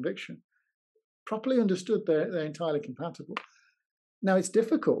 having conviction, properly understood, they're entirely compatible. Now, it's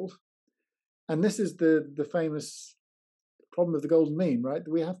difficult, and this is the famous problem of the golden mean, right?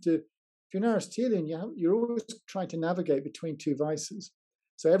 We have to, if you're an Aristotelian, you're always trying to navigate between two vices.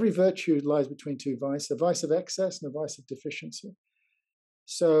 So every virtue lies between two vices, a vice of excess and a vice of deficiency.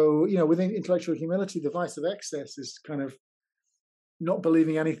 So, within intellectual humility, the vice of excess is kind of not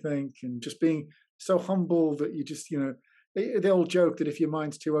believing anything and just being so humble that you just, the old joke that if your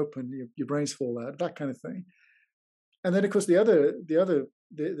mind's too open, your brains fall out, that kind of thing. And then, of course,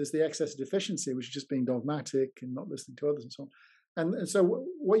 there's the excess of deficiency, which is just being dogmatic and not listening to others and so on. And so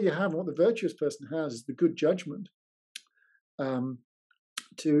what you have, what the virtuous person has, is the good judgment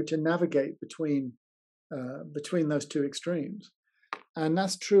to navigate between those two extremes. And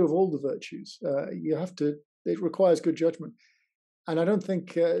that's true of all the virtues. It requires good judgment. And I don't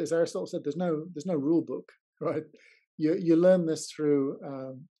think, as Aristotle said, there's no rule book, right? You learn this through,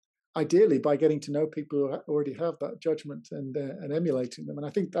 ideally, by getting to know people who already have that judgment and emulating them. And I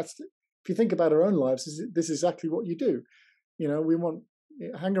think if you think about our own lives, this is exactly what you do. We want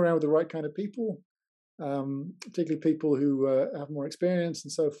hang around with the right kind of people, particularly people who have more experience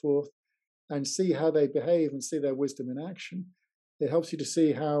and so forth, and see how they behave and see their wisdom in action. It helps you to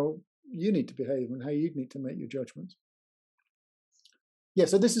see how you need to behave and how you need to make your judgments. Yeah,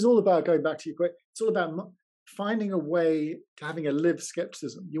 so this is all about, going back to your question, it's all about finding a way to having a lived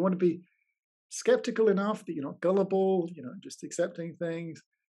skepticism. You want to be skeptical enough that you're not gullible, just accepting things,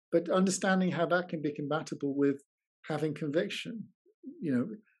 but understanding how that can be compatible with having conviction,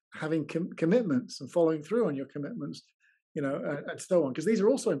 having commitments and following through on your commitments, and so on. Because these are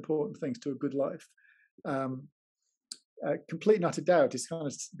also important things to a good life. Complete and utter doubt is kind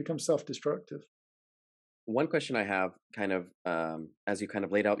of becomes self-destructive. One question I have, kind of, as you kind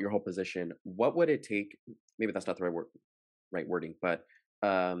of laid out your whole position, what would it take? Maybe that's not the right wording, but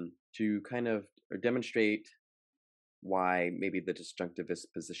to kind of demonstrate why maybe the disjunctivist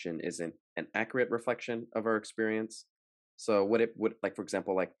position isn't an accurate reflection of our experience. So like, for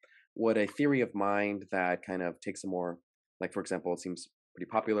example, like, would a theory of mind that kind of takes a more, like, for example, it seems pretty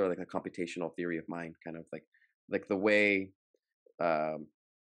popular, like a computational theory of mind, kind of like the way, how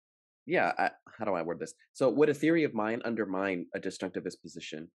do I word this? So would a theory of mind undermine a disjunctivist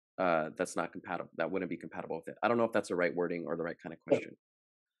position that's not compatible, that wouldn't be compatible with it? I don't know if that's the right wording or the right kind of question.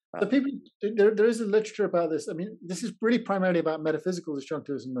 So there is a literature about this. I mean, this is really primarily about metaphysical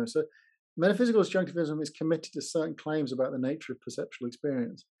disjunctivism, though. So metaphysical disjunctivism is committed to certain claims about the nature of perceptual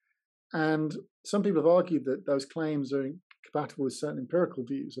experience. And some people have argued that those claims are incompatible with certain empirical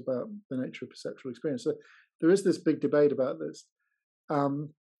views about the nature of perceptual experience. So there is this big debate about this.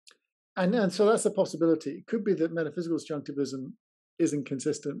 And so that's a possibility. It could be that metaphysical disjunctivism isn't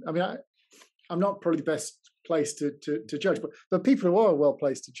consistent. I mean, I'm not probably the best placed to judge, but people who are well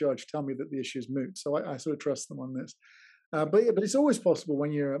placed to judge tell me that the issue is moot. So I sort of trust them on this. But it's always possible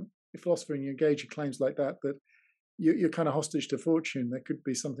when you're a philosopher and you engage in claims like that you're kind of hostage to fortune. There could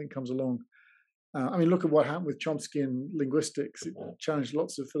be something comes along. I mean, look at what happened with Chomsky in linguistics. It challenged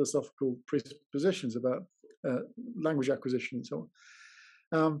lots of philosophical presuppositions about language acquisition and so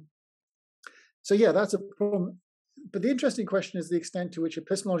on. So yeah, that's a problem. But the interesting question is the extent to which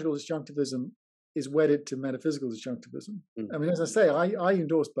epistemological disjunctivism is wedded to metaphysical disjunctivism. I mean, as I say, I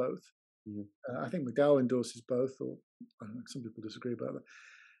endorse both. I think McDowell endorses both, or I don't know, some people disagree about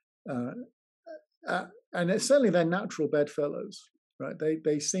that. And certainly they're natural bedfellows, right?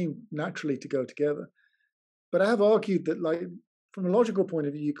 They seem naturally to go together. But I have argued that, like, from a logical point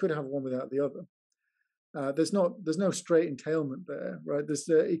of view, you could have one without the other. There's no straight entailment there, right?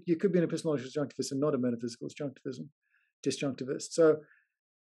 You could be an epistemological disjunctivist and not a metaphysical disjunctivist.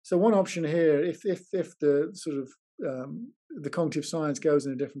 So one option here, if the sort of the cognitive science goes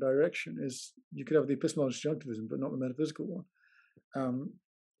in a different direction, is you could have the epistemological disjunctivism, but not the metaphysical one.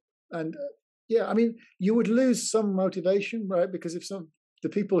 Yeah, I mean, you would lose some motivation, right? Because if the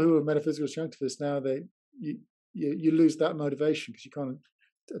people who are metaphysical disjunctivists now, you lose that motivation because you can't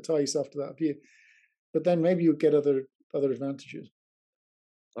tie yourself to that view. But then maybe you get other advantages.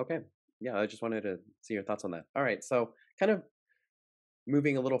 Okay. Yeah, I just wanted to see your thoughts on that. All right. So kind of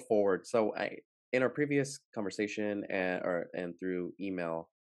moving a little forward. So in our previous conversation and through email,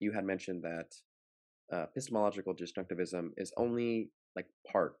 you had mentioned that epistemological disjunctivism is only like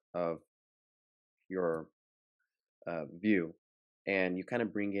part of your view, and you kind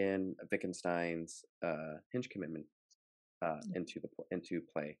of bring in Wittgenstein's hinge commitment into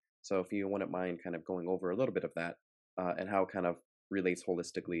play. So if you wouldn't mind kind of going over a little bit of that and how it kind of relates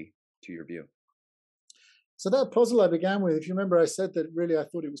holistically to your view. So that puzzle I began with, if you remember, I said that really I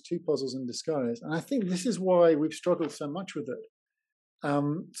thought it was two puzzles in disguise. And I think this is why we've struggled so much with it.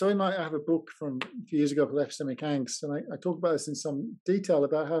 So I have a book from a few years ago called Epistemic Angst, and I talk about this in some detail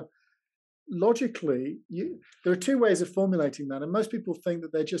about how logically there are two ways of formulating that. And most people think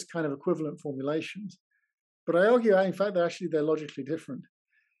that they're just kind of equivalent formulations. But I argue, in fact, they're logically different.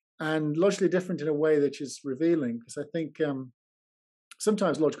 And logically different in a way that is revealing, because I think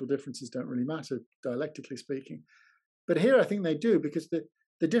sometimes logical differences don't really matter, dialectically speaking. But here I think they do, because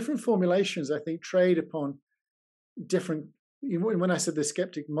the different formulations, I think, trade upon different... When I said the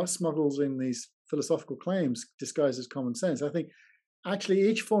skeptic smuggles in these philosophical claims disguised as common sense, I think actually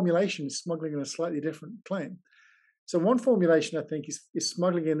each formulation is smuggling in a slightly different claim. So one formulation, I think, is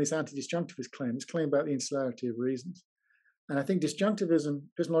smuggling in this anti-disjunctivist claim, this claim about the insularity of reasons. And I think disjunctivism,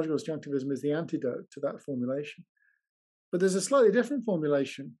 epistemological disjunctivism, is the antidote to that formulation. But there's a slightly different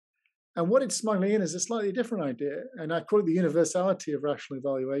formulation. And what it's smuggling in is a slightly different idea. And I call it the universality of rational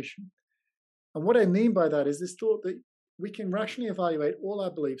evaluation. And what I mean by that is this thought that we can rationally evaluate all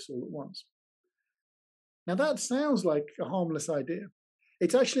our beliefs all at once. Now, that sounds like a harmless idea.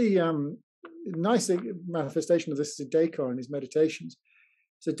 It's actually a nice manifestation of this is Descartes in his Meditations.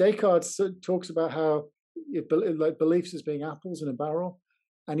 So Descartes talks about how like beliefs as being apples in a barrel.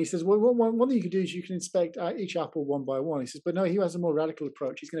 And he says, well, one thing you can do is you can inspect each apple one by one. He says, but no, he has a more radical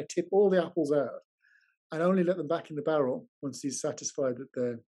approach. He's going to tip all the apples out and only let them back in the barrel once he's satisfied that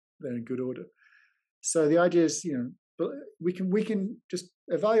they're in good order. So the idea is, we can just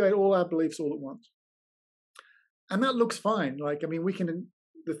evaluate all our beliefs all at once. And that looks fine.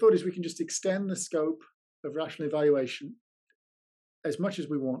 The thought is we can just extend the scope of rational evaluation as much as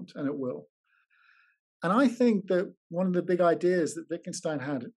we want, and it will. And I think that one of the big ideas that Wittgenstein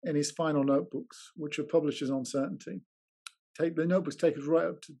had in his final notebooks, which were published as Uncertainty, the notebooks take us right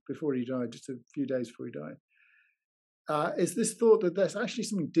up to before he died, just a few days before he died, is this thought that there's actually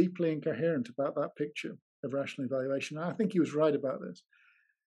something deeply incoherent about that picture of rational evaluation. And I think he was right about this.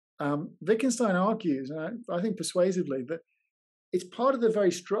 Wittgenstein argues, and I think persuasively, that it's part of the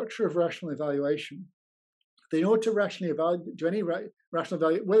very structure of rational evaluation. That in order to rationally do any rational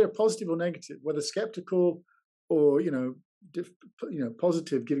evaluation, whether positive or negative, whether skeptical or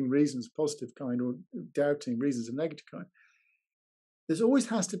positive, giving reasons positive kind, or doubting reasons of negative kind, there's always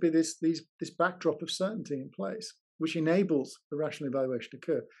has to be this backdrop of certainty in place, which enables the rational evaluation to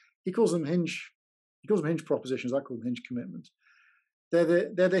occur. He calls them hinge propositions. I call them hinge commitments. They're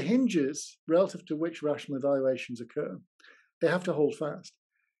the hinges relative to which rational evaluations occur. They have to hold fast.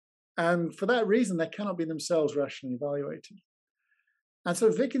 And for that reason, they cannot be themselves rationally evaluated. And so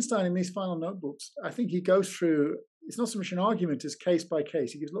Wittgenstein, in these final notebooks, I think he goes through, it's not so much an argument as case by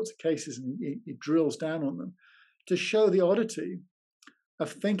case. He gives lots of cases and he drills down on them to show the oddity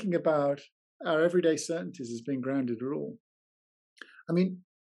of thinking about our everyday certainties as being grounded at all. I mean,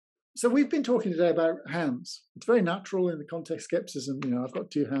 so we've been talking today about hands. It's very natural in the context of skepticism. I've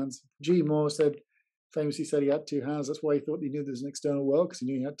got two hands. G. Moore famously said he had two hands. That's why he thought he knew there was an external world, because he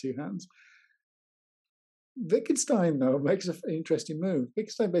knew he had two hands. Wittgenstein, though, makes an interesting move.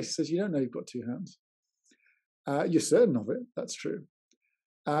 Wittgenstein basically says, you don't know you've got two hands. You're certain of it. That's true.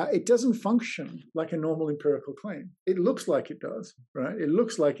 It doesn't function like a normal empirical claim. It looks like it does, right? It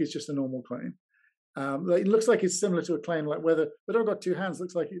looks like it's just a normal claim. It looks like it's similar to a claim like whether I've got two hands.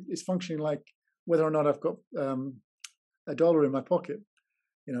 Looks like it's functioning like whether or not I've got $1 in my pocket.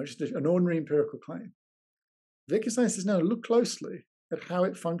 Just an ordinary empirical claim. Wittgenstein says, no, look closely at how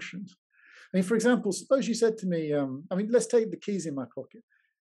it functions. I mean, for example, suppose you said to me, let's take the keys in my pocket.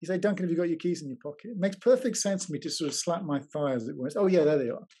 You say, Duncan, have you got your keys in your pocket? It makes perfect sense to me to sort of slap my thigh, as it were. Oh, yeah, there they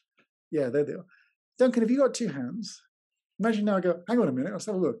are. Yeah, there they are. Duncan, have you got two hands? Imagine now I go, hang on a minute, let's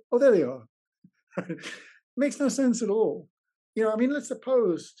have a look. Oh, there they are. Makes no sense at all. Let's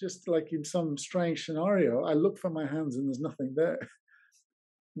suppose, just like in some strange scenario, I look for my hands and there's nothing there.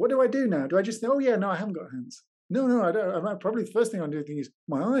 What do I do now? Do I just say, oh, yeah, no, I haven't got hands? No, I don't. Probably the first thing I'm doing is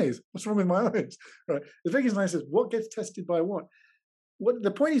my eyes. What's wrong with my eyes? Right. The Wittgenstein says, what gets tested by what? What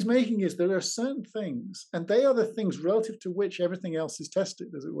the point he's making is there are certain things, and they are the things relative to which everything else is tested,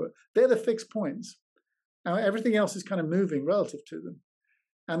 as it were. They're the fixed points. Everything else is kind of moving relative to them.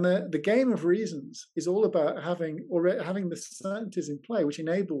 And the game of reasons is all about having the certainties in play, which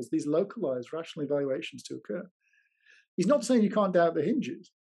enables these localized rational evaluations to occur. He's not saying you can't doubt the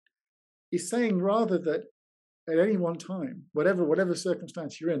hinges. He's saying rather that at any one time, whatever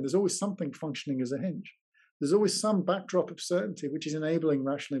circumstance you're in, there's always something functioning as a hinge. There's always some backdrop of certainty which is enabling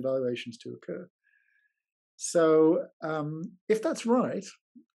rational evaluations to occur. So if that's right,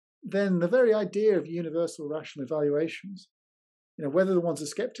 then the very idea of universal rational evaluations, whether the ones a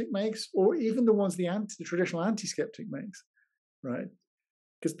skeptic makes or even the ones the traditional anti-skeptic makes, right?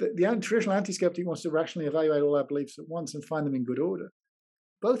 Because the traditional anti-skeptic wants to rationally evaluate all our beliefs at once and find them in good order.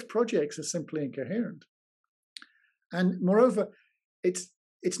 Both projects are simply incoherent. And moreover, it's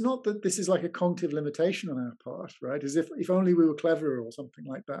not that this is like a cognitive limitation on our part, right? As if only we were cleverer or something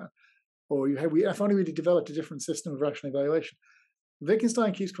like that, or if only we developed a different system of rational evaluation.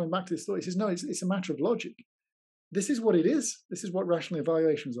 Wittgenstein keeps coming back to this thought. He says, no, it's a matter of logic. This is what it is. This is what rational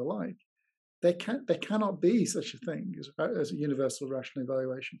evaluations are like. There cannot be such a thing as a universal rational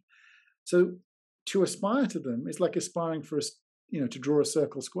evaluation. So to aspire to them is like aspiring for to draw a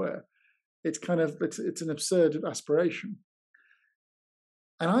circle square. It's it's an absurd aspiration.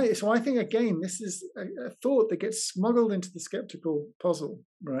 And I think again, this is a thought that gets smuggled into the skeptical puzzle,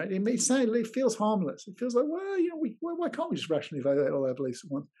 right? It feels harmless. It feels like, well, why can't we just rationally evaluate all our beliefs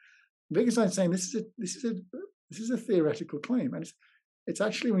at once? Wittgenstein's saying this is a theoretical claim, and it's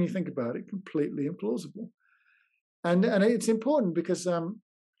actually, when you think about it, completely implausible. And it's important because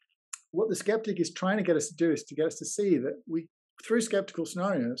what the skeptic is trying to get us to do is to get us to see that we, through skeptical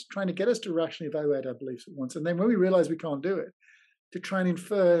scenarios, trying to get us to rationally evaluate our beliefs at once, and then when we realize we can't do it, to try and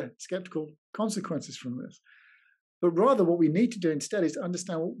infer skeptical consequences from this. But rather, what we need to do instead is to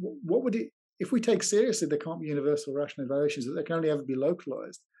understand what would it, if we take seriously there can't be universal rational evaluations, that they can only ever be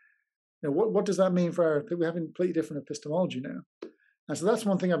localized. What does that mean for that we have a completely different epistemology now? And so that's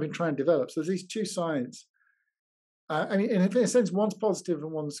one thing I've been trying to develop. So there's these two sides. In a sense, one's positive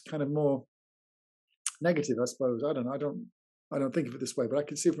and one's kind of more negative, I suppose. I don't know. I don't think of it this way, but I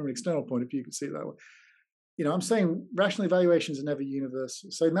can see it from an external point of view. You can see it that way. I'm saying rational evaluations are never universal.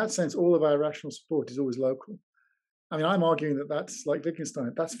 So in that sense, all of our rational support is always local. I'm arguing that that's like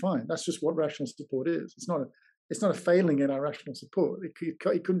Wittgenstein. That's fine. That's just what rational support is. It's not a failing in our rational support. It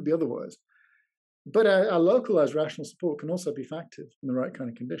couldn't be otherwise. But our localized rational support can also be factive in the right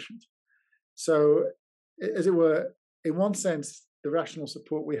kind of conditions. So, as it were, in one sense, the rational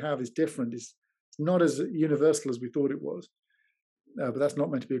support we have is different. It's not as universal as we thought it was. But that's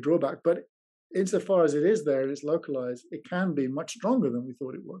not meant to be a drawback. But insofar as it is there, it's localized, it can be much stronger than we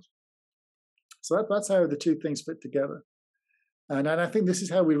thought it was. So that's how the two things fit together. And I think this is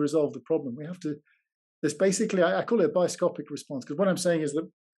how we resolve the problem. We have to, there's basically, I call it a biscopic response, because what I'm saying is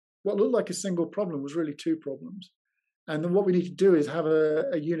that what looked like a single problem was really two problems. And then what we need to do is have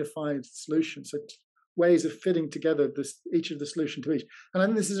a unified solution. So ways of fitting together each of the solution to each. And I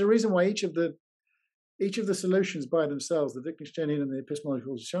think this is a reason why each of the solutions by themselves, the Wittgensteinian and the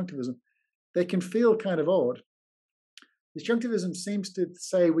epistemological disjunctivism, they can feel kind of odd. Disjunctivism seems to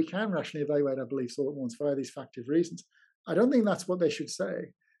say we can rationally evaluate our beliefs all at once via these factive reasons. I don't think that's what they should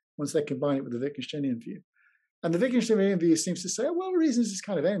say once they combine it with the Wittgensteinian view. And the Wittgensteinian view seems to say, well, reasons just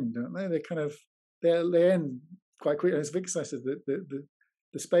kind of end, don't they? They end quite quickly. As Wittgenstein says,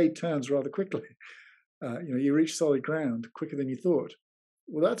 the spade turns rather quickly. You reach solid ground quicker than you thought.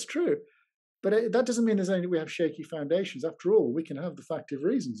 Well, that's true. But that doesn't mean we have shaky foundations. After all, we can have the factive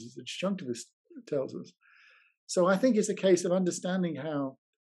reasons, as the disjunctivist tells us. So I think it's a case of understanding how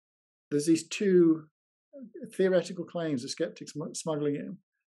there's these two theoretical claims of skeptics smuggling in.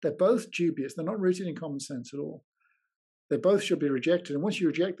 They're both dubious. They're not rooted in common sense at all. They both should be rejected. And once you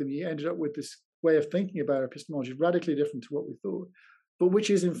reject them, you ended up with this way of thinking about epistemology radically different to what we thought, but which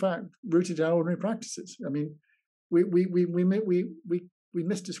is in fact rooted in our ordinary practices. We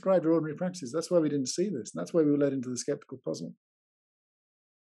misdescribed our ordinary practices. That's why we didn't see this. And that's why we were led into the skeptical puzzle.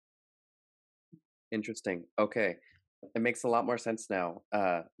 Interesting. Okay. It makes a lot more sense now.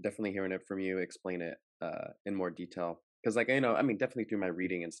 Definitely hearing it from you explain it in more detail. Because, like, I mean, definitely through my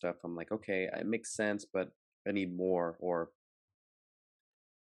reading and stuff, I'm like, okay, it makes sense, but I need more or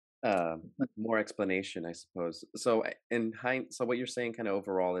more explanation, I suppose. So, so what you're saying, kind of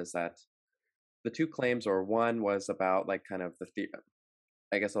overall, is that the two claims, or one was about like kind of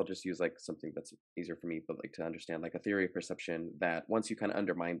I guess I'll just use like something that's easier for me, but like to understand, like a theory of perception, that once you kind of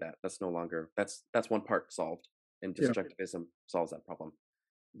undermine that, that's no longer that's one part solved, and Yeah. disjunctivism solves that problem.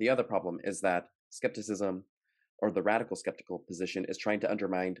 The other problem is that skepticism, or the radical skeptical position, is trying to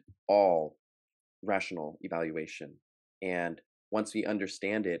undermine all rational evaluation. And once we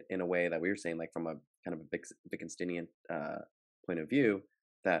understand it in a way that we were saying, like from a kind of a Wittgensteinian point of view,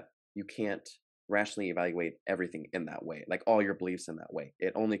 that you can't rationally evaluate everything in that way, like all your beliefs in that way.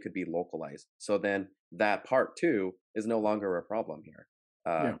 It only could be localized. So then that part too is no longer a problem here,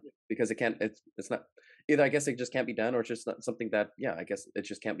 Yeah. because it can't. It's not either. I guess it just can't be done, or it's just not something that. Yeah, I guess it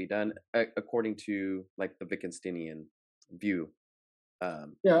just can't be done according to like the Wittgensteinian view.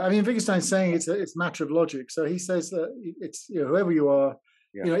 Yeah, I mean, Wittgenstein's saying it's a matter of logic. So he says that it's, whoever you are,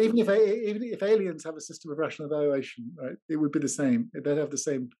 Yeah. even if aliens have a system of rational evaluation, right, it would be the same. They'd have the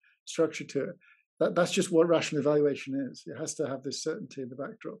same structure to it. That's just what rational evaluation is. It has to have this certainty in the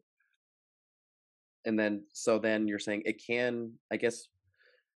backdrop. And then, so then you're saying it can, I guess,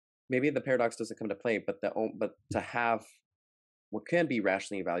 maybe the paradox doesn't come to play, but to have what can be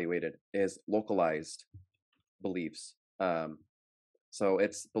rationally evaluated is localized beliefs. So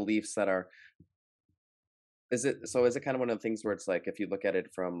it's beliefs that are. Is it kind of one of the things where it's like, if you look at it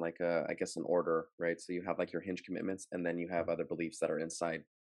from like I guess an order, right? So you have like your hinge commitments, and then you have other beliefs that are inside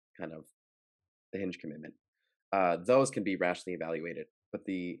kind of the hinge commitment. Those can be rationally evaluated, but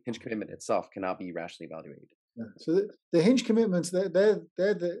the hinge commitment itself cannot be rationally evaluated. Yeah. So the hinge commitments, they're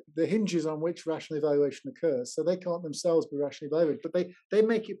the hinges on which rational evaluation occurs. So they can't themselves be rationally evaluated, but they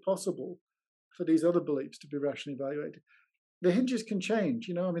make it possible for these other beliefs to be rationally evaluated. The hinges can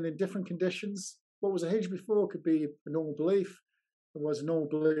change, I mean, in different conditions. What was a hinge before could be a normal belief, and what was a normal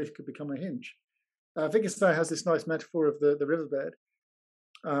belief could become a hinge. Wittgenstein has this nice metaphor of the riverbed.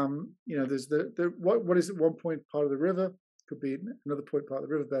 There's what is at one point part of the river could be another point part of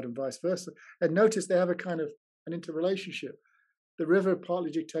the riverbed, and vice versa. And notice they have a kind of an interrelationship. The river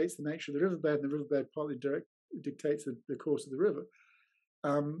partly dictates the nature of the riverbed, and the riverbed partly dictates the course of the river.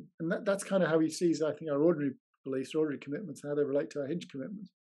 And that's kind of how he sees, I think, our ordinary beliefs, ordinary commitments, how they relate to our hinge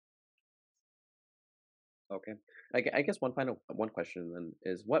commitments. Okay, I guess one question then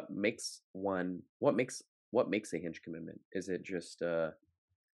is, what makes a hinge commitment? Is it just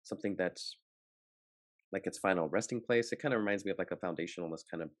something that's like its final resting place? It kind of reminds me of like a foundationalist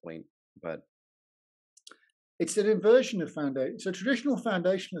kind of point, but it's an inversion of foundation. So traditional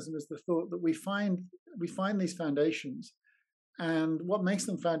foundationalism is the thought that we find these foundations, and what makes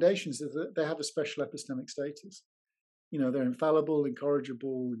them foundations is that they have a special epistemic status. They're infallible,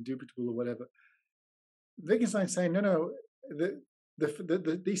 incorrigible, indubitable, or whatever. Wittgenstein's saying, no,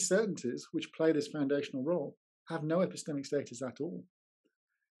 these certainties which play this foundational role have no epistemic status at all.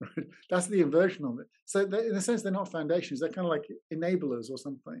 Right? That's the inversion of it. So in a sense, they're not foundations. They're kind of like enablers or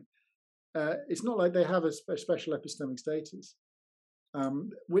something. It's not like they have a special epistemic status.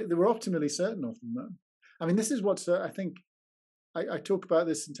 We're optimally certain of them, though. I mean, this is what's, I think, I talk about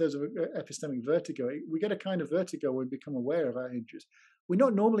this in terms of epistemic vertigo. We get a kind of vertigo when we become aware of our hinges. We're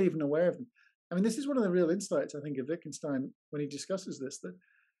not normally even aware of them. I mean, this is one of the real insights, I think, of Wittgenstein when he discusses this, that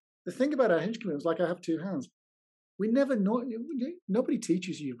the thing about our hinge commitments, like I have two hands, we never know, nobody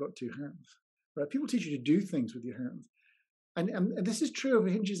teaches you you've got two hands, right? People teach you to do things with your hands. And this is true of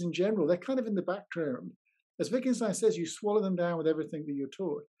hinges in general. They're kind of in the background. As Wittgenstein says, you swallow them down with everything that you're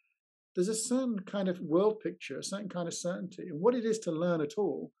taught. There's a certain kind of world picture, a certain kind of certainty. And what it is to learn at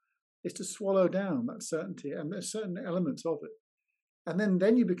all is to swallow down that certainty, and there's certain elements of it. And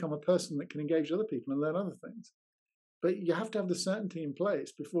then you become a person that can engage other people and learn other things. But you have to have the certainty in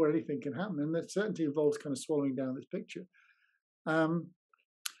place before anything can happen. And the certainty involves kind of swallowing down this picture.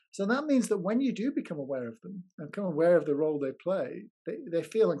 So that means that when you do become aware of them and become aware of the role they play, they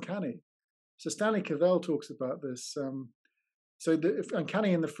feel uncanny. So Stanley Cavell talks about this. So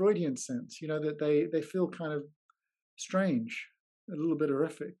uncanny in the Freudian sense, that they feel kind of strange, a little bit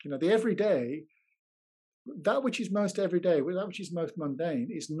horrific. The everyday, that which is most everyday, that which is most mundane,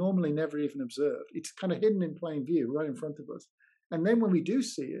 is normally never even observed. It's kind of hidden in plain view, right in front of us. And then when we do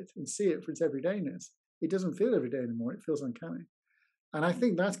see it and see it for its everydayness, it doesn't feel everyday anymore. It feels uncanny. And I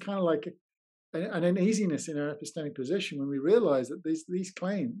think that's kind of like an uneasiness in our epistemic position when we realize that these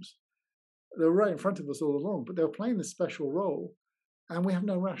claims, they're right in front of us all along, but they're playing this special role, and we have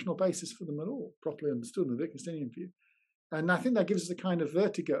no rational basis for them at all, properly understood in the Wittgensteinian view. And I think that gives us a kind of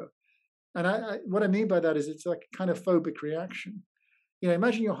vertigo. And what I mean by that is it's like a kind of phobic reaction.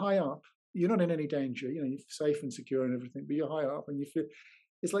 Imagine you're high up, you're not in any danger, you're safe and secure and everything, but you're high up and you feel,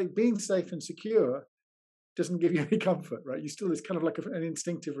 it's like being safe and secure doesn't give you any comfort, right? It's kind of like an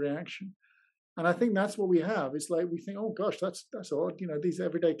instinctive reaction. And I think that's what we have. It's like we think, oh gosh, that's odd. These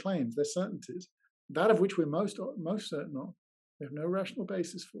everyday claims, they're certainties, that of which we're most certain of, we have no rational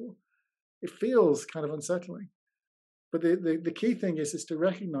basis for. It feels kind of unsettling. But the key thing is to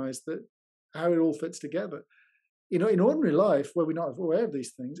recognize that how it all fits together. In ordinary life, where we're not aware of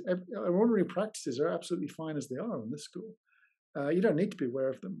these things, our ordinary practices are absolutely fine as they are in this school. You don't need to be aware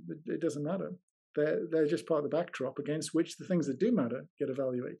of them. It doesn't matter. They're just part of the backdrop against which the things that do matter get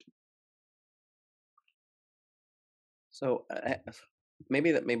evaluated. So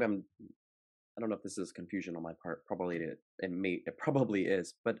maybe I don't know if this is confusion on my part. Probably it probably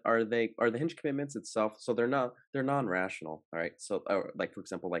is. But are the hinge commitments itself? So they're non-rational. All right. So like, for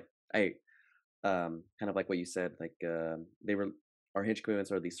example, like kind of like what you said, like our hinge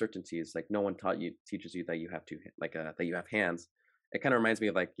commitments are these certainties. Like no one teaches you that you have to that you have hands. It kind of reminds me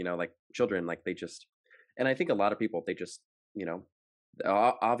of like children, like they just, and I think a lot of people, they just,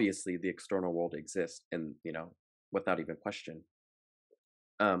 obviously the external world exists and, without even question.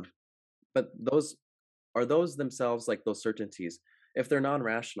 But those themselves, like those certainties, if they're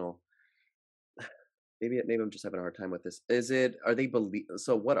non-rational, maybe I'm just having a hard time with this. Are they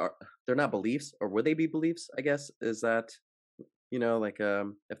so they're not beliefs, or would they be beliefs? I guess, is that,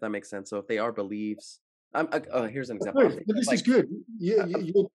 if that makes sense. So if they are beliefs, here's an example. This is good.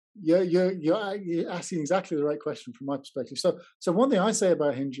 You're asking exactly the right question from my perspective. So one thing I say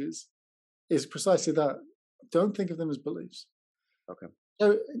about hinges is precisely that. Don't think of them as beliefs. Okay.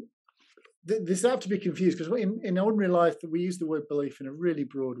 So this have to be confused, because in ordinary life we use the word belief in a really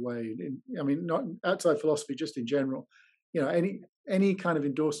broad way. Not outside philosophy, just in general. Any kind of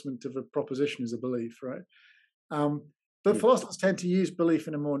endorsement of a proposition is a belief, right? But philosophers tend to use belief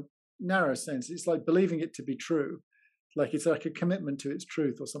in a more narrow sense. It's like believing it to be true, like it's like a commitment to its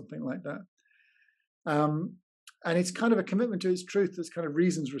truth or something like that. And it's kind of a commitment to its truth that's kind of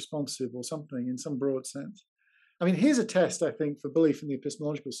reasons responsive or something in some broad sense. Here's a test, I think, for belief in the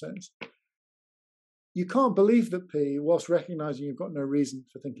epistemological sense. You can't believe that P whilst recognizing you've got no reason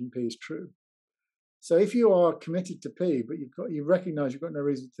for thinking P is true. So if you are committed to P, but you recognize you've got no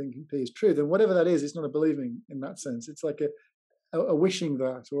reason for thinking P is true, then whatever that is, it's not a believing in that sense. It's like a wishing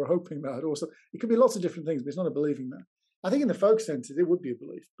that, or a hoping that, or so. It could be lots of different things, but it's not a believing that. I think in the folk sense, it would be a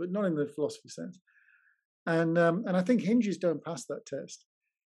belief, but not in the philosophy sense. And I think hinges don't pass that test.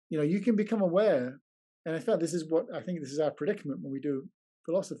 You can become aware, and in fact, this is our predicament when we do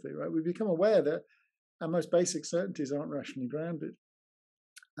philosophy, right? We become aware that our most basic certainties aren't rationally grounded,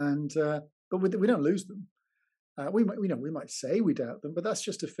 but we don't lose them. We might say we doubt them, but that's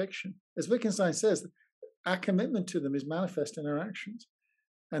just a fiction. As Wittgenstein says, our commitment to them is manifest in our actions,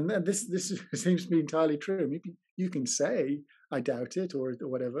 and this seems to be entirely true. You can say I doubt it or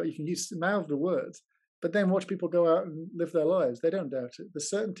whatever. You can mouth the words, but then watch people go out and live their lives. They don't doubt it. The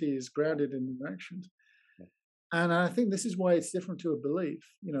certainty is grounded in their actions. And I think this is why it's different to a belief.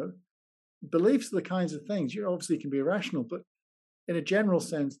 Beliefs are the kinds of things, you obviously can be irrational, but in a general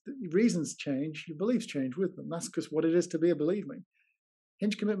sense, reasons change, your beliefs change with them. That's because what it is to be a believing.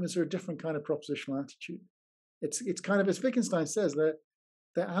 Hinge commitments are a different kind of propositional attitude. It's kind of, as Wittgenstein says,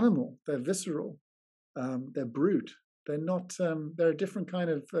 they're animal, they're visceral, they're brute. They're not. They're a different kind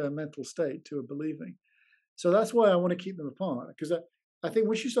of mental state to a believing. So that's why I want to keep them apart, because I think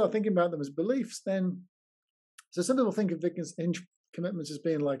once you start thinking about them as beliefs, then so some people think of hinge commitments as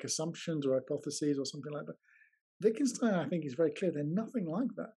being like assumptions or hypotheses or something like that. Wittgenstein, I think, is very clear. They're nothing like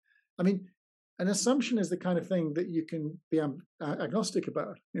that. An assumption is the kind of thing that you can be agnostic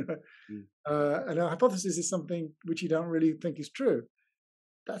about. And a hypothesis is something which you don't really think is true.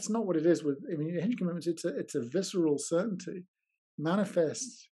 That's not what it is with hinge commitments. It's a visceral certainty,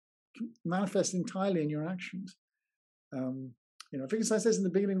 manifest entirely in your actions. Wittgenstein says in the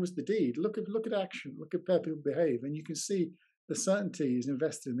beginning was the deed. Look at action. Look at how people behave, and you can see the certainty is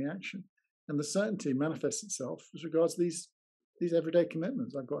invested in the action, and the certainty manifests itself as regards these everyday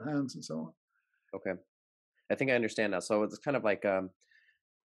commitments. I've got hands and so on. Okay, I think I understand now. So it's kind of like kind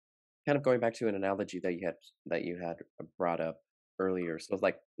of going back to an analogy that you had brought up earlier. So it's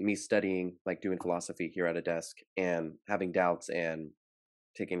like me studying, like doing philosophy here at a desk and having doubts and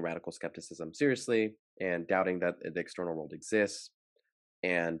taking radical skepticism seriously and doubting that the external world exists.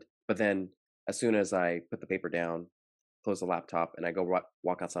 But then as soon as I put the paper down, close the laptop, and I go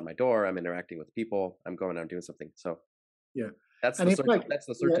walk outside my door, I'm interacting with people, I'm going out and doing something. So yeah, that's the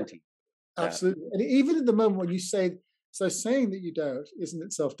certainty. Yeah, absolutely. And even at the moment when you say So saying that you doubt isn't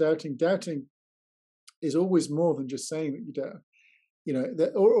itself doubting. Doubting is always more than just saying that you doubt.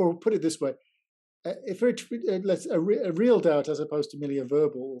 Or put it this way: if a real doubt, as opposed to merely a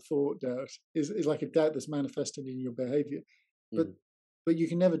verbal or thought doubt, is like a doubt that's manifested in your behaviour. But Mm. but you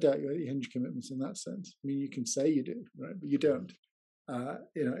can never doubt your hinge commitments in that sense. I mean, you can say you do, right, but you don't.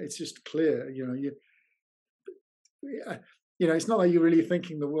 It's just clear. It's not like you're really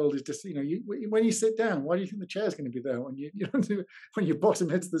thinking the world is just. When you sit down, why do you think the chair's going to be there when your bottom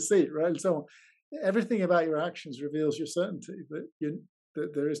hits the seat, right? And so on. Everything about your actions reveals your certainty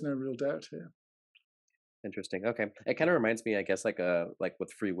that there is no real doubt here. Interesting. Okay. It kind of reminds me, I guess, like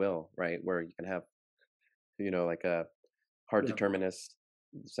with free will, right? Where you can have, like a hard Yeah. determinist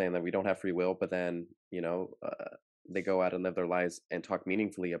saying that we don't have free will, but then, they go out and live their lives and talk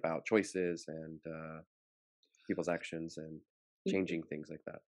meaningfully about choices and people's actions and changing things like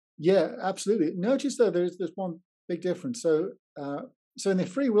that. Yeah, absolutely. Notice though, there's one big difference. So in the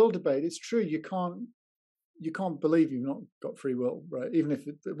free will debate, it's true you can't believe you've not got free will, right? Even if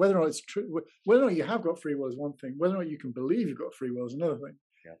whether or not it's true, whether or not you have got free will is one thing. Whether or not you can believe you've got free will is another thing.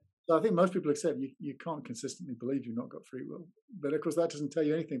 Yeah. So I think most people accept you can't consistently believe you've not got free will, but of course that doesn't tell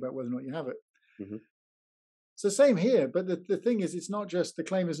you anything about whether or not you have it. Mm-hmm. So same here, but the thing is, it's not just the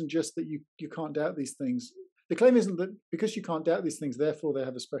claim isn't just that you can't doubt these things. The claim isn't that because you can't doubt these things, therefore they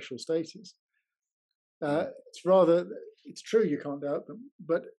have a special status. It's rather, it's true you can't doubt them,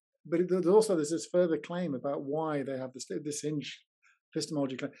 but there's this further claim about why they have this hinge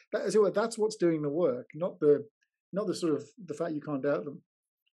epistemology claim. That's what's doing the work, not the sort of the fact you can't doubt them.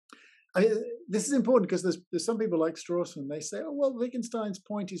 This is important because there's some people like Strawson. They say, oh well, Wittgenstein's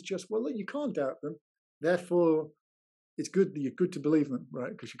point is just, well, look, you can't doubt them, therefore it's good you're good to believe them,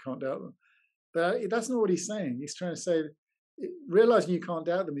 right? Because you can't doubt them. But that's not what he's saying. He's trying to say realizing you can't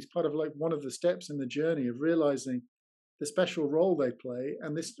doubt them is part of like one of the steps in the journey of realizing the special role they play,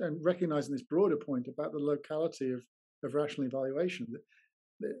 and recognizing this broader point about the locality of rational evaluation.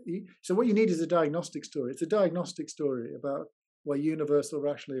 So what you need is a diagnostic story. It's a diagnostic story about why universal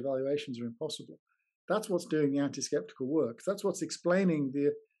rational evaluations are impossible. That's what's doing the anti-skeptical work. That's what's explaining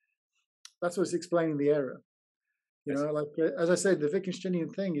the error. As I said, the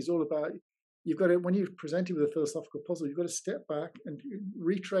Wittgensteinian thing is all about, you've got to, when you're presented with a philosophical puzzle, you've got to step back and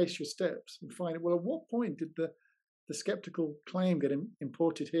retrace your steps and find, well, at what point did the skeptical claim get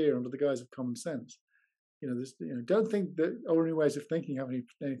imported here under the guise of common sense? Don't think that ordinary ways of thinking have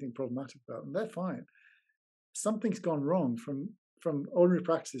anything problematic about them. They're fine. Something's gone wrong from ordinary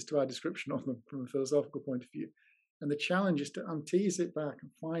practices to our description of them from a philosophical point of view. And the challenge is to untease it back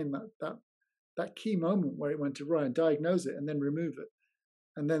and find that key moment where it went awry and diagnose it and then remove it.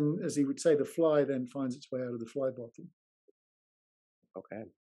 And then, as he would say, the fly then finds its way out of the fly bottom. Okay,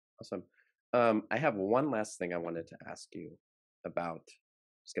 awesome. I have one last thing I wanted to ask you about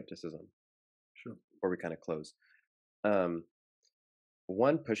skepticism. Sure. Before we kind of close.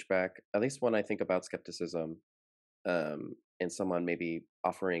 One pushback, at least when I think about skepticism, and someone maybe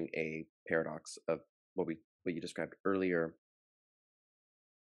offering a paradox of what you described earlier,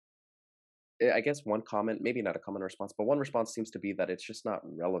 I guess one comment, maybe not a common response, but one response seems to be that it's just not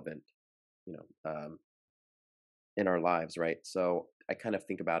relevant, in our lives, right? So I kind of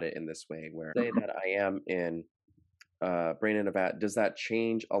think about it in this way, where say that I am in brain in a vat, does that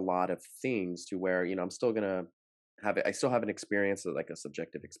change a lot of things to where, I'm still gonna have it, I still have an experience, like a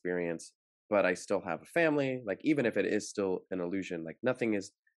subjective experience, but I still have a family, like even if it is still an illusion, like nothing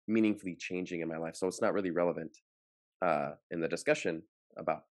is meaningfully changing in my life. So it's not really relevant in the discussion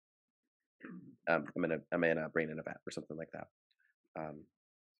about I'm in a brain in a vat or something like that.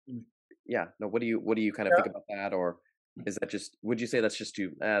 Yeah, no, what do you kind of think about that? Or is that just, would you say that's just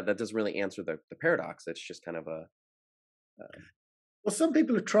that doesn't really answer the paradox? It's just kind of a well, some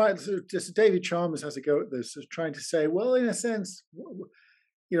people have tried. Just David Chalmers has a go at this, of trying to say, well, in a sense,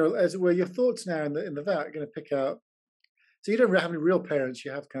 as it were, your thoughts now in the vat are going to pick out. So you don't have any real parents;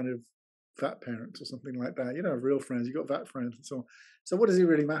 you have kind of vat parents or something like that. You don't have real friends; you've got vat friends and so on. So what does it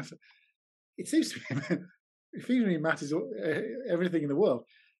really matter? It seems to me, it really matters everything in the world.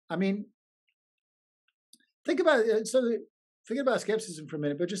 I mean, think about skepticism for a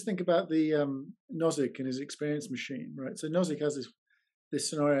minute, but just think about the Nozick and his experience machine, right? So Nozick has this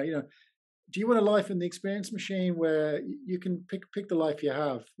scenario. Do you want a life in the experience machine where you can pick the life you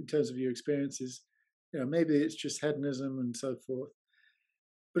have in terms of your experiences? Maybe it's just hedonism and so forth.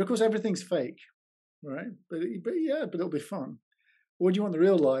 But of course, everything's fake, right? But it'll be fun. Or do you want the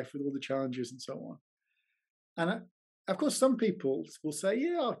real life with all the challenges and so on? And of course, some people will say,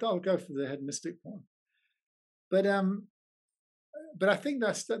 yeah, I'll go for the hedonistic one. But but I think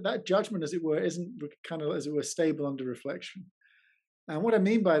that judgment, as it were, isn't kind of, as it were, stable under reflection. And what I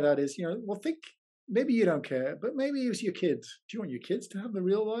mean by that is, well, think, maybe you don't care, but maybe it's your kids. Do you want your kids to have the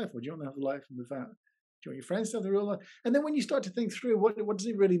real life, or do you want to have the life without? Do you want your friends to have the real life? And then when you start to think through, what does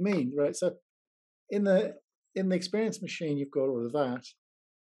it really mean, right? So in the experience machine, you've got all of that.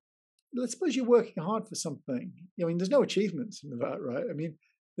 Let's suppose you're working hard for something. I mean, there's no achievements in that, right? I mean,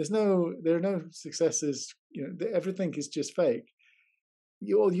 there are no successes. Everything is just fake.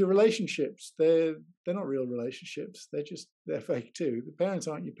 Your relationships, they're not real relationships. They're fake too. The parents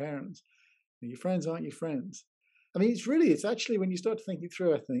aren't your parents. Your friends aren't your friends. I mean, it's actually, when you start to think it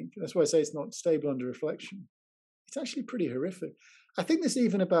through, I think that's why I say it's not stable under reflection. It's actually pretty horrific. I think this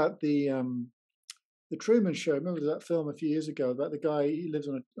even about the Truman Show. Remember that film a few years ago about the guy who lives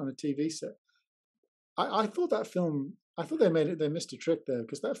on a TV set? I thought that film, I thought they missed a trick there,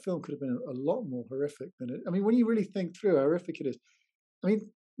 because that film could have been a lot more horrific than it. I mean, when you really think through how horrific it is. I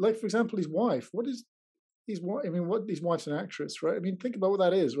mean, like, for example, his wife. His wife's an actress, right? I mean, think about what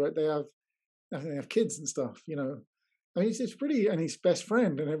that is, right? They have kids and stuff, I mean, it's pretty, and his best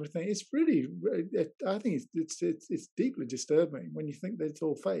friend and everything. It's really, I think it's deeply disturbing when you think that it's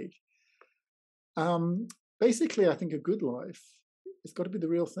all fake. Basically, I think a good life, it's got to be the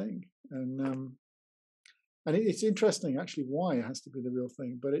real thing, and it's interesting actually why it has to be the real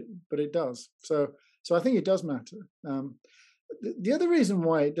thing, but it does. So I think it does matter. The other reason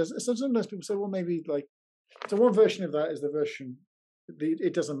why it does, sometimes people say, well, maybe like, so one version of that is the version,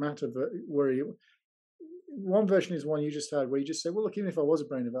 it doesn't matter, but one version is one you just had, where you just say, well, look, even if I was a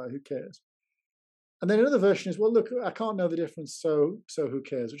brain devour, who cares? And then another version is, well, look, I can't know the difference, so who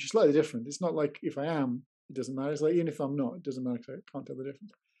cares? Which is slightly different. It's not like if I am, it doesn't matter. It's like even if I'm not, it doesn't matter, because I can't tell the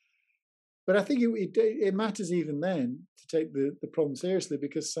difference. But I think it matters even then to take the problem seriously,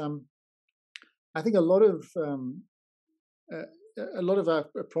 because I think a lot of our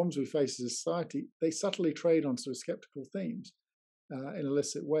problems we face as a society, they subtly trade on sort of skeptical themes in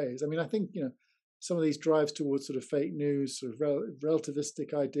illicit ways. I mean, I think some of these drives towards sort of fake news, sort of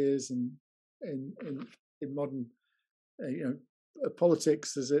relativistic ideas, and in modern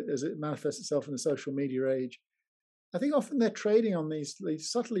politics as it manifests itself in the social media age. I think often they're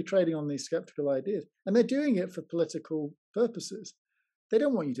subtly trading on these skeptical ideas, and they're doing it for political purposes. They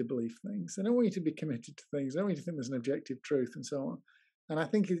don't want you to believe things. They don't want you to be committed to things. They don't want you to think there's an objective truth and so on. And I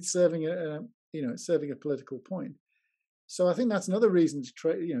think it's serving a political point. So I think that's another reason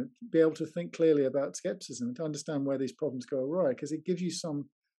to be able to think clearly about skepticism and to understand where these problems go awry, because it gives you some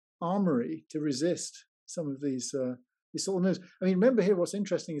armory to resist some of these sort of news. I mean, remember here, what's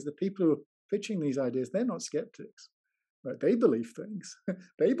interesting is the people who are pitching these ideas, they're not skeptics. Right? They believe things.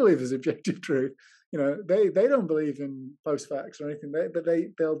 They believe there's objective truth. They don't believe in post facts or anything.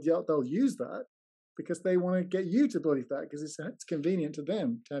 They'll use that because they want to get you to believe that, because it's convenient to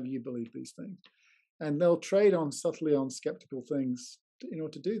them to have you believe these things, and they'll trade subtly on skeptical things in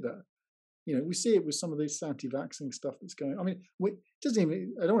order to do that. We see it with some of this anti-vaxxing stuff that's going on. I mean,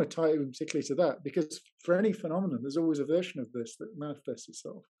 I don't want to tie it particularly to that, because for any phenomenon, there's always a version of this that manifests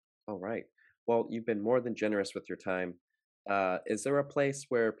itself. All right. Well, you've been more than generous with your time. Is there a place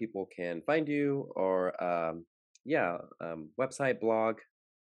where people can find you, or website, blog?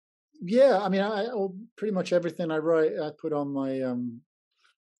 Yeah, I mean, pretty much everything I write, I put on my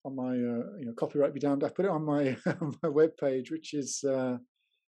copyright be damned. I put it on my my webpage, which is I've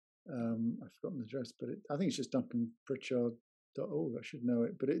forgotten the address, but I think it's just duncanpritchard.org. I should know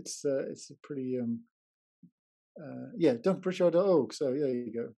it, but it's a pretty duncanpritchard.org. So there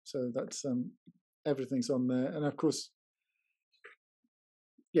you go. So that's everything's on there, and of course,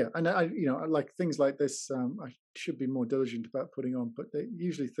 yeah. And I like things like this. I should be more diligent about putting on, but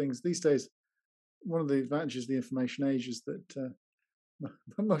usually things these days. One of the advantages of the information age is that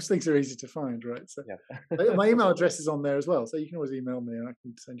most things are easy to find, right? So yeah. My email address is on there as well, so you can always email me and I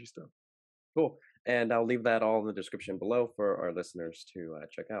can send you stuff. Cool. And I'll leave that all in the description below for our listeners to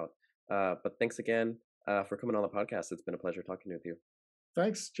check out. But thanks again for coming on the podcast. It's been a pleasure talking with you.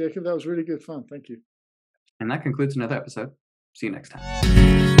 Thanks, Jacob. That was really good fun. Thank you. And that concludes another episode. See you next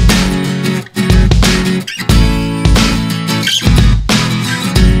time.